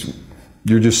 Nowadays,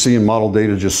 you're just seeing model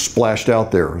data just splashed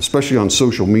out there, especially on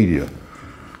social media.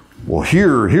 Well,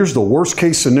 here's the worst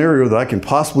case scenario that I can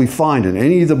possibly find in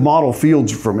any of the model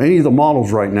fields from any of the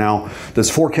models right now that's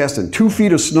forecasting 2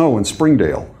 feet of snow in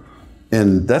Springdale.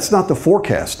 And that's not the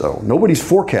forecast though. Nobody's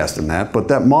forecasting that, but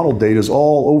that model data is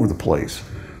all over the place.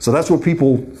 So that's what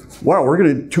people, wow, we're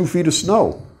gonna get 2 feet of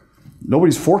snow.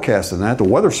 Nobody's forecasting that. The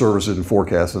Weather Service isn't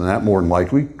forecasting that more than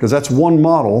likely, because that's one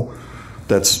model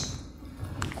that's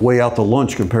way out to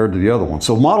lunch compared to the other one.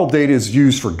 So model data is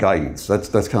used for guidance. That's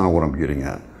kind of what I'm getting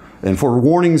at. And for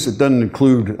warnings, it doesn't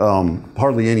include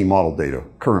hardly any model data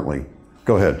currently.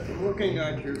 Go ahead. Looking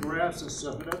at your graphs and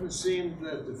stuff, it doesn't seem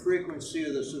that the frequency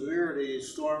or the severity of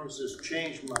storms has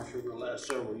changed much over the last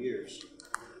several years.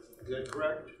 Is that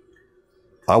correct?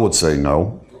 I would say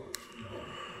no.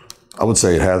 I would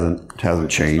say it hasn't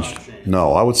changed.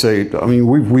 No, I would say, I mean,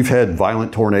 we've had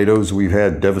violent tornadoes, we've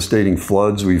had devastating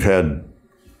floods, we've had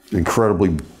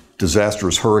incredibly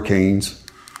disastrous hurricanes.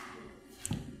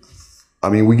 I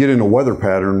mean, we get in a weather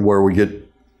pattern where we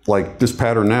get like this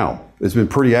pattern now. It's been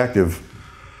pretty active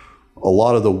a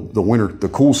lot of the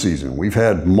cool season. We've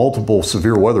had multiple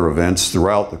severe weather events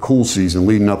throughout the cool season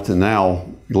leading up to now,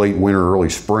 late winter, early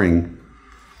spring.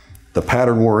 The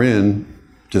pattern we're in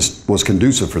just was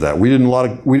conducive for that.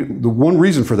 The one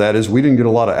reason for that is we didn't get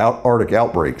a lot of Arctic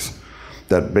outbreaks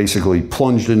that basically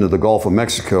plunged into the Gulf of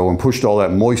Mexico and pushed all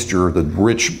that moisture, the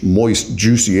rich, moist,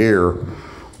 juicy air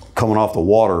coming off the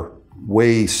water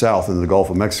way south into the Gulf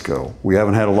of Mexico. We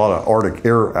haven't had a lot of Arctic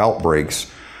air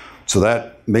outbreaks, so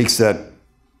that makes that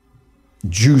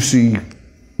juicy,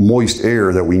 moist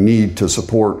air that we need to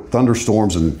support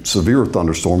thunderstorms and severe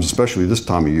thunderstorms, especially this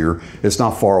time of year. It's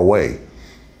not far away.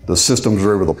 The systems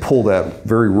are able to pull that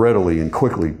very readily and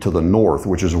quickly to the north,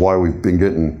 which is why we've been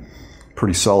getting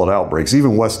pretty solid outbreaks.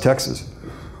 Even West Texas,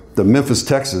 the Memphis,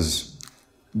 Texas,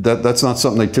 that's not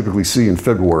something they typically see in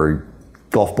February.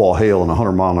 Golf ball hail and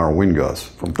 100-mile-an-hour wind gusts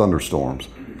from thunderstorms.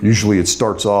 Usually it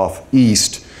starts off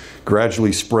east,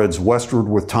 gradually spreads westward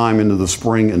with time into the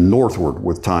spring and northward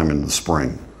with time into the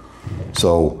spring.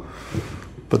 So,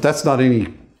 but that's not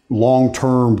any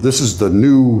long-term, this is the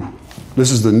new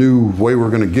way we're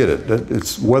going to get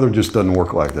it. Weather just doesn't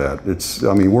work like that.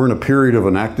 I mean, we're in a period of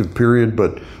an active period,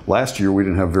 but last year we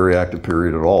didn't have a very active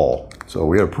period at all. So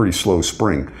we had a pretty slow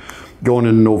spring. Going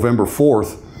into November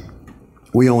 4th,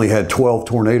 we only had 12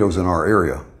 tornadoes in our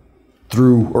area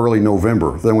through early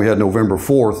November. Then we had November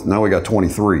 4th, now we got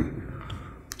 23.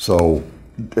 So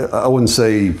I wouldn't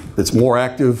say it's more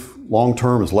active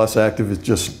long-term, it's less active,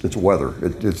 it's weather.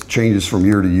 It changes from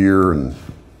year to year, and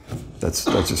that's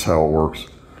just how it works.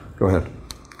 Go ahead.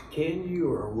 Can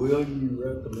you or will you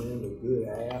recommend a good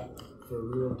app for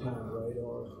real-time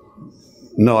radar?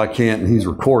 No, I can't, and he's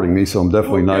recording me, so I'm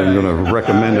definitely not even going to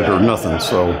recommend it or nothing.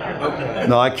 So,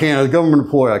 no, I can't. As a government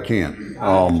employee, I can't.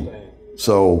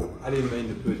 So, I didn't mean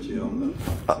to put you on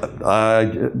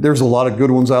the... there's a lot of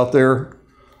good ones out there.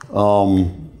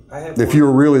 If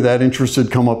you're really that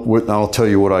interested, come up with, I'll tell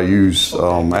you what I use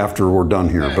after we're done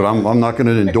here. But I'm not going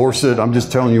to endorse it. I'm just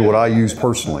telling you what I use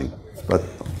personally. But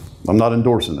I'm not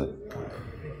endorsing it.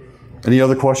 Any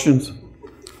other questions?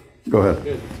 Go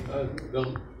ahead.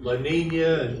 La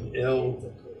Nina and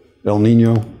El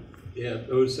Nino. Yeah,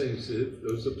 those things,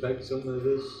 those affect some of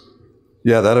this?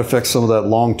 Yeah, that affects some of that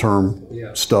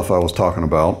long-term stuff I was talking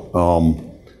about.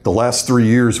 The last 3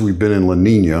 years we've been in La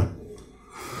Nina.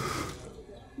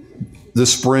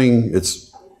 This spring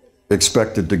it's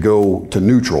expected to go to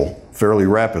neutral fairly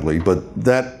rapidly, but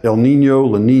that El Nino,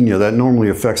 La Nina, that normally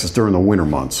affects us during the winter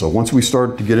months. So once we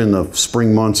start to get in the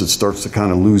spring months, it starts to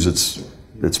kind of lose its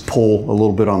pull a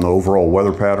little bit on the overall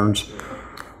weather patterns.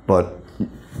 But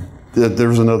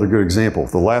there's another good example.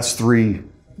 The last three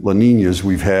La Ninas,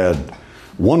 we've had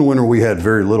one winter we had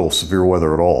very little severe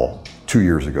weather at all 2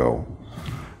 years ago.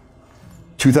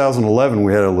 2011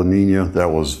 we had a La Nina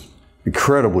that was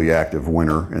incredibly active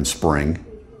winter and spring.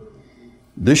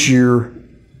 This year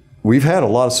we've had a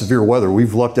lot of severe weather.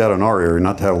 We've lucked out in our area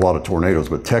not to have a lot of tornadoes,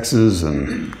 but Texas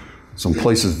and some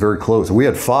places very close. We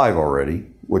had 5 already,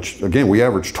 which again, we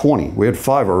averaged 20. We had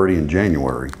 5 already in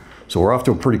January. So we're off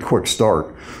to a pretty quick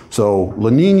start. So La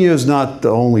Nina is not the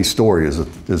only story is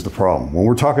the problem. When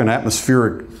we're talking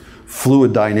atmospheric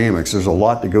fluid dynamics, there's a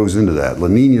lot that goes into that. La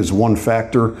Nina is one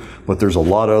factor, but there's a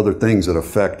lot of other things that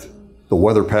affect the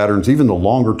weather patterns, even the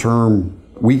longer term,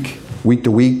 week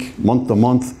to week, month to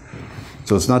month.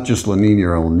 So it's not just La Nina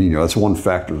or El Nino. That's one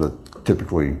factor that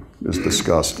typically is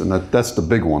discussed, and that's the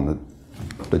big one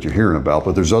that you're hearing about.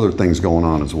 But there's other things going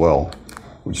on as well,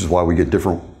 which is why we get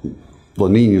different. La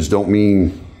Ninas don't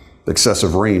mean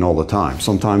excessive rain all the time.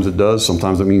 Sometimes it does.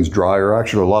 Sometimes it means drier.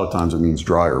 Actually, a lot of times it means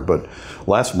drier. But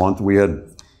last month we had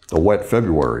a wet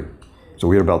February, so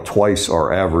we had about twice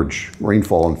our average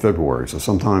rainfall in February. So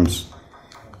sometimes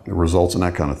it results in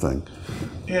that kind of thing.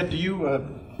 Ed, do you?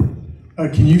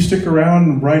 Can you stick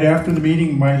around right after the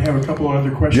meeting? Might have a couple of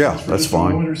other questions. Yeah, for that's just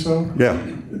fine. A moment or so. Yeah.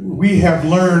 We have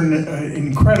learned an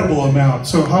incredible amount.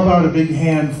 So how about a big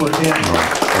hand for Ed?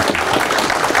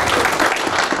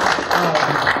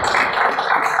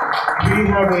 We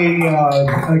have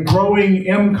a growing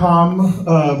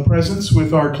MCOM presence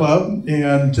with our club,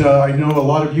 and I know a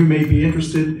lot of you may be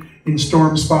interested in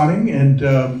storm spotting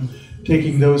and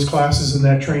taking those classes and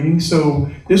that training. So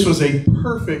this was a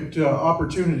perfect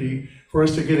opportunity for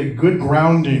us to get a good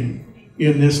grounding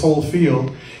in this whole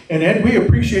field. And Ed, we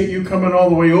appreciate you coming all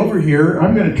the way over here.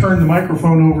 I'm going to turn the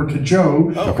microphone over to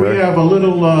Joe. Okay. We have a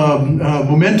little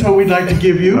memento we'd like to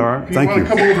give you. All right, if you thank want you. to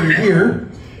come over here.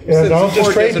 And I'll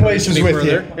just trade places with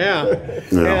you.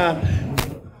 Yeah.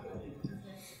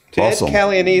 Ted Awesome.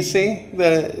 Calianese,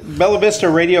 the Bella Vista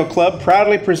Radio Club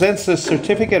proudly presents this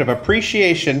certificate of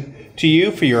appreciation to you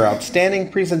for your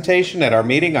outstanding presentation at our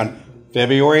meeting on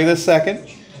February the 2nd,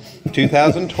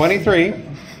 2023.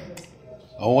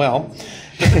 Oh well.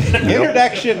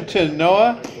 Introduction to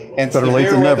NOAA and Better late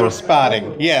severe than weather never.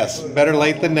 spotting. Yes, better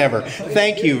late than never.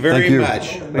 Thank you very Thank you.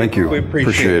 much. Thank you. We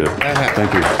appreciate it. it.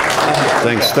 Thank you.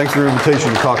 Thanks for your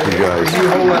invitation to talk to you guys. Can you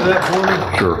hold that up for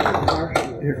me? Sure.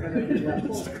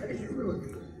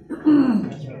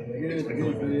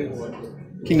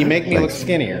 Can you make me look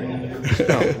skinnier?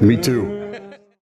 Me too.